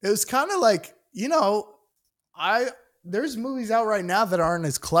 It was kind of like, you know, there's movies out right now that aren't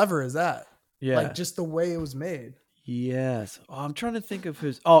as clever as that. yeah. Like just the way it was made. Yes. Oh, I'm trying to think of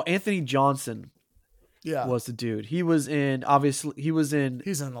who's. Oh, Anthony Johnson Yeah. was the dude. He was in. Obviously, he was in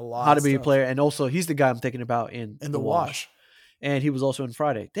He's in a lot. How to of Be a stuff. Player, and also he's the guy I'm thinking about in In The Wash. And he was also in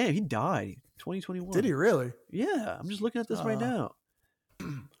Friday. Damn, he died 2021. Did he really? Yeah, I'm just looking at this right now.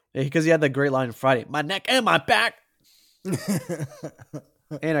 Because he had that great line in Friday. My neck and my back.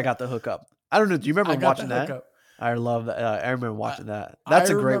 And I got the hookup. I don't know. Do you remember watching that? hookup. I love that. I remember watching that. That's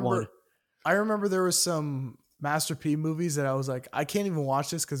a great one. I remember there was some Master P movies that I was like, I can't even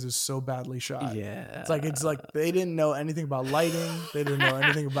watch this because it's so badly shot. Yeah. It's like they didn't know anything about lighting. They didn't know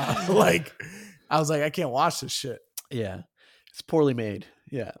anything about like. I was like, I can't watch this shit. Yeah. It's poorly made.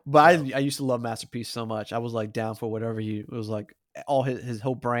 Yeah. But I used to love Masterpiece so much. I was like down for whatever it was like all his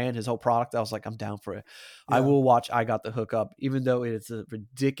whole brand, his whole product. I was like, I'm down for it. Yeah. I will watch I Got the Hookup, even though it's a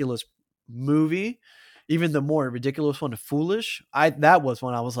ridiculous movie. Even the more ridiculous one, Foolish. That was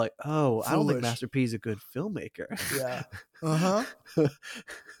when I was like, oh, I don't think Foolish. Master P is a good filmmaker. Yeah.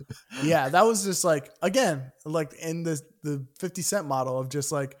 Yeah, that was just like, again, like in the 50 Cent model of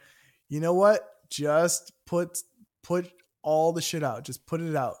just like, you know what? Just put all the shit out. Just put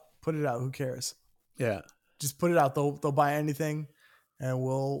it out. Put it out. Who cares? Yeah. Just put it out. They'll buy anything, and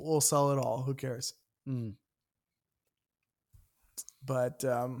we'll sell it all. Who cares? Mm. But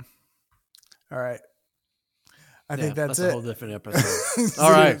all right. I think that's it. a whole different episode.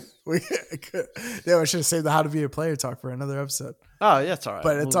 All right. I should have saved the How to Be a Player talk for another episode. Oh, yeah, it's all right.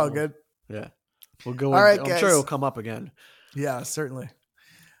 But it's all good. Yeah. We'll go. All right, I'm guys. sure it'll come up again. Yeah, certainly.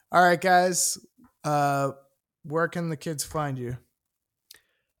 All right, guys. Where can the kids find you?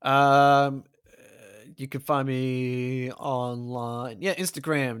 You can find me online. Yeah,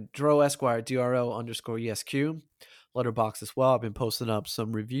 Instagram, Dro Esquire, DRO_ESQ. Letterboxd as well. I've been posting up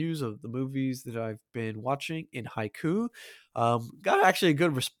some reviews of the movies that I've been watching in haiku. Got actually a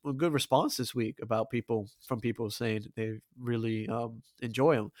good response this week about people saying they really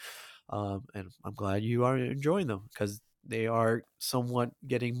enjoy them. And I'm glad you are enjoying them because they are somewhat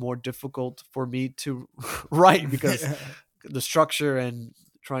getting more difficult for me to write because the structure and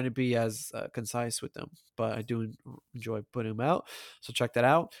trying to be as concise with them, but I do enjoy putting them out. So check that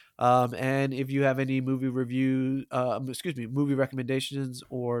out. And if you have any movie movie recommendations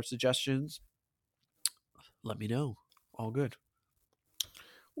or suggestions, let me know. All good.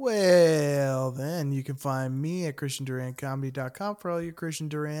 Well, then you can find me at ChristianDuranComedy.com for all your Christian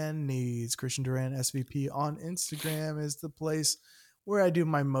Duran needs. Christian Duran SVP on Instagram is the place where I do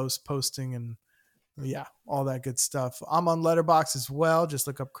my most posting and all that good stuff. I'm on Letterboxd as well. Just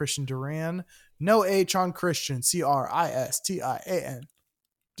look up Christian Duran. No H on Christian. Christian.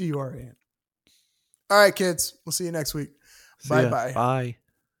 Duran. All right, kids. We'll see you next week. Bye-bye. Bye.